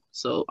time,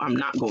 so I'm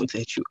not going to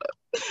hit you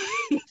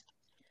up.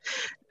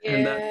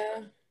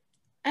 Yeah,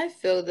 I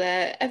feel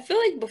that. I feel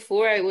like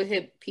before I would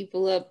hit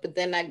people up, but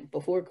then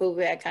before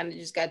COVID, I kind of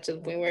just got to the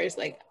point where it's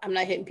like I'm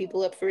not hitting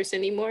people up first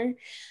anymore.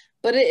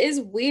 But it is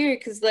weird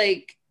because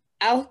like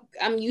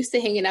I'm used to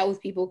hanging out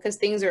with people because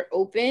things are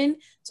open.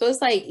 So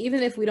it's like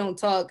even if we don't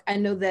talk, I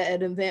know that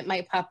an event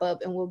might pop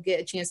up and we'll get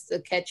a chance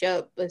to catch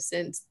up. But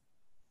since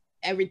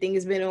everything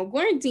has been on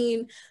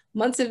quarantine,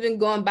 months have been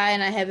going by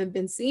and I haven't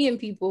been seeing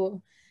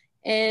people.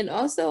 And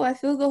also I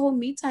feel the whole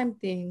me time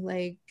thing.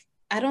 Like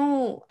I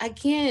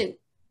can't.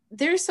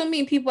 There's so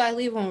many people I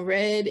leave on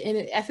red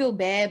and I feel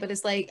bad, but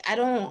it's like, I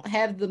don't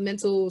have the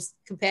mental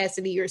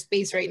capacity or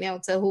space right now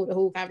to hold a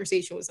whole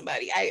conversation with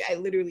somebody. I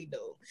literally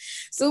don't.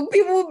 So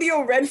people will be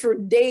on red for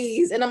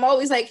days and I'm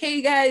always like,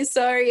 hey guys,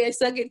 sorry, I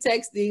suck at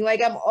texting.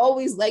 Like I'm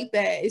always like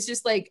that. It's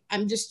just like,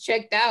 I'm just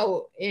checked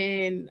out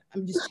and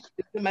I'm just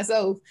to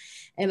myself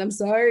and I'm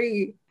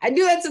sorry. I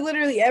do that to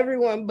literally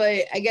everyone,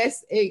 but I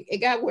guess it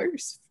got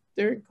worse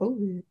during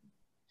COVID.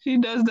 She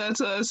does that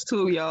to us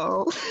too,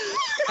 y'all.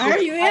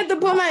 You have to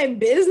put my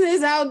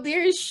business out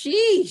there.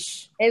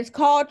 Sheesh. It's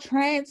called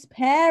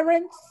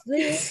transparency.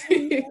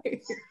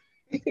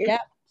 Yeah.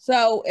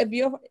 So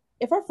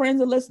if our friends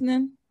are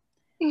listening,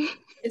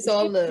 it's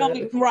all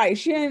love. Right.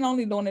 She ain't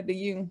only doing it to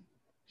you.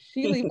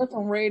 She leave us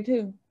on red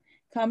too.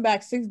 Come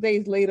back 6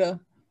 days later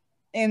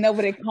and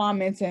over there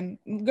commenting,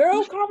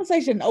 girl,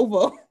 conversation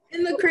over.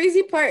 And the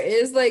crazy part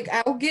is like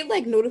I'll get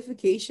like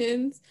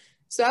notifications.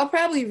 So I'll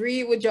probably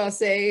read what y'all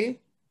say.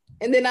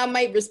 And then I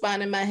might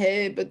respond in my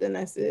head, but then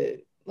that's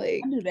it.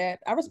 Like I do that.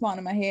 I respond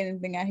in my head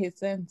and think I hit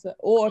send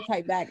or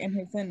type back and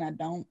hit send. I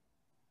don't.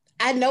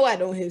 I know I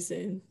don't hit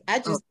send. I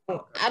just I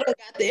don't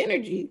got the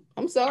energy.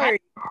 I'm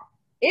sorry.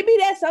 It be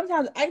that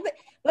sometimes,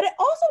 but it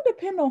also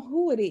depends on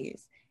who it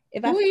is.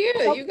 If I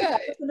you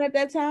got it. at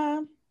that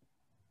time,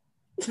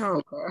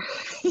 Oh God.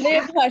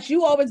 then plus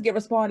you always get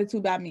responded to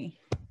by me.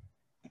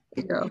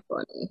 Y'all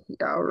funny.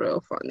 Y'all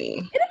real funny.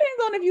 It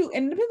depends on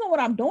it depends on what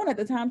I'm doing at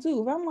the time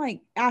too. If I'm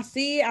like, I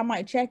see it, I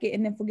might check it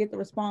and then forget to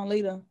respond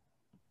later.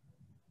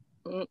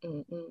 I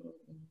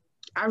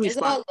respond. It's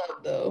all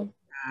love though.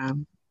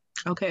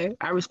 Okay,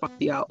 I respond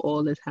to y'all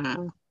all the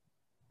time.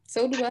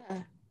 So do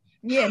I.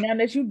 Yeah, now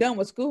that you done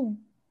with school.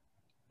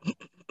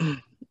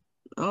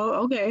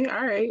 Oh, okay.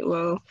 All right.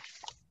 Well,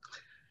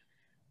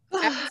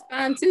 I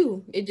respond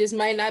too. It just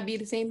might not be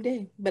the same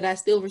day, but I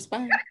still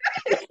respond.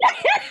 That's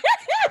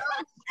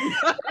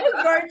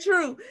very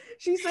true.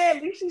 She said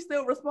at least she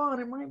still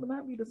responded. It might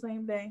not be the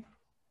same day.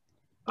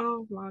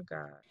 oh my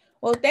God.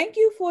 Well, thank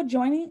you for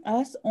joining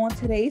us on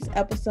today's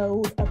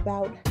episode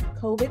about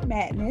COVID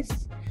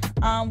madness.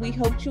 We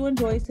hope you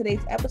enjoyed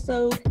today's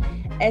episode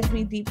as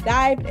we deep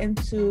dived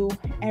into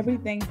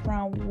everything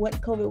from what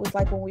COVID was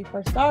like when we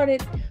first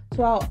started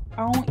to our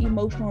own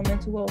emotional and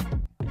mental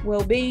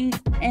well-being,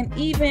 and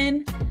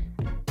even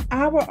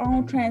our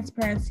own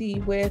transparency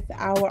with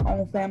our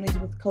own families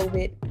with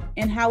COVID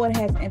and how it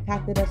has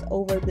impacted us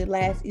over the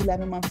last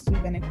 11 months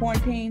we've been in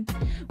quarantine.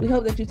 We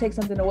hope that you take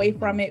something away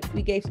from it.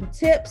 We gave some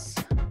tips,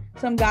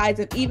 some guides,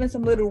 and even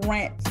some little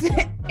rants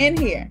in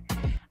here.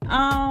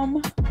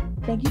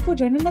 Thank you for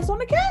joining us on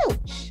the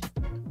couch.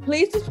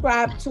 Please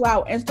subscribe to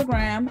our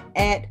Instagram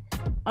at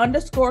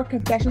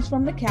 _confessions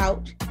from the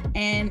couch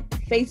and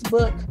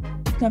Facebook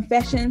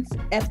Confessions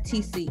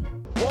FTC.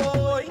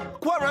 Boy,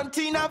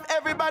 quarantine have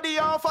everybody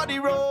off of the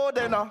road,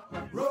 you know.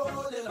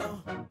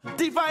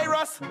 The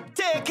virus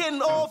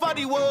taking over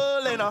the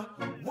world, you know.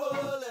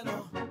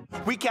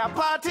 We can't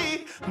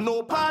party,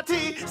 no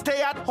party.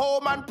 Stay at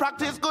home and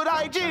practice good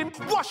hygiene.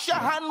 Wash your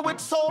hand with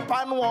soap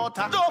and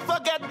water. Don't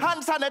forget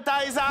hand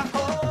sanitizer.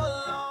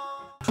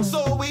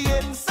 So we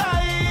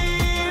inside.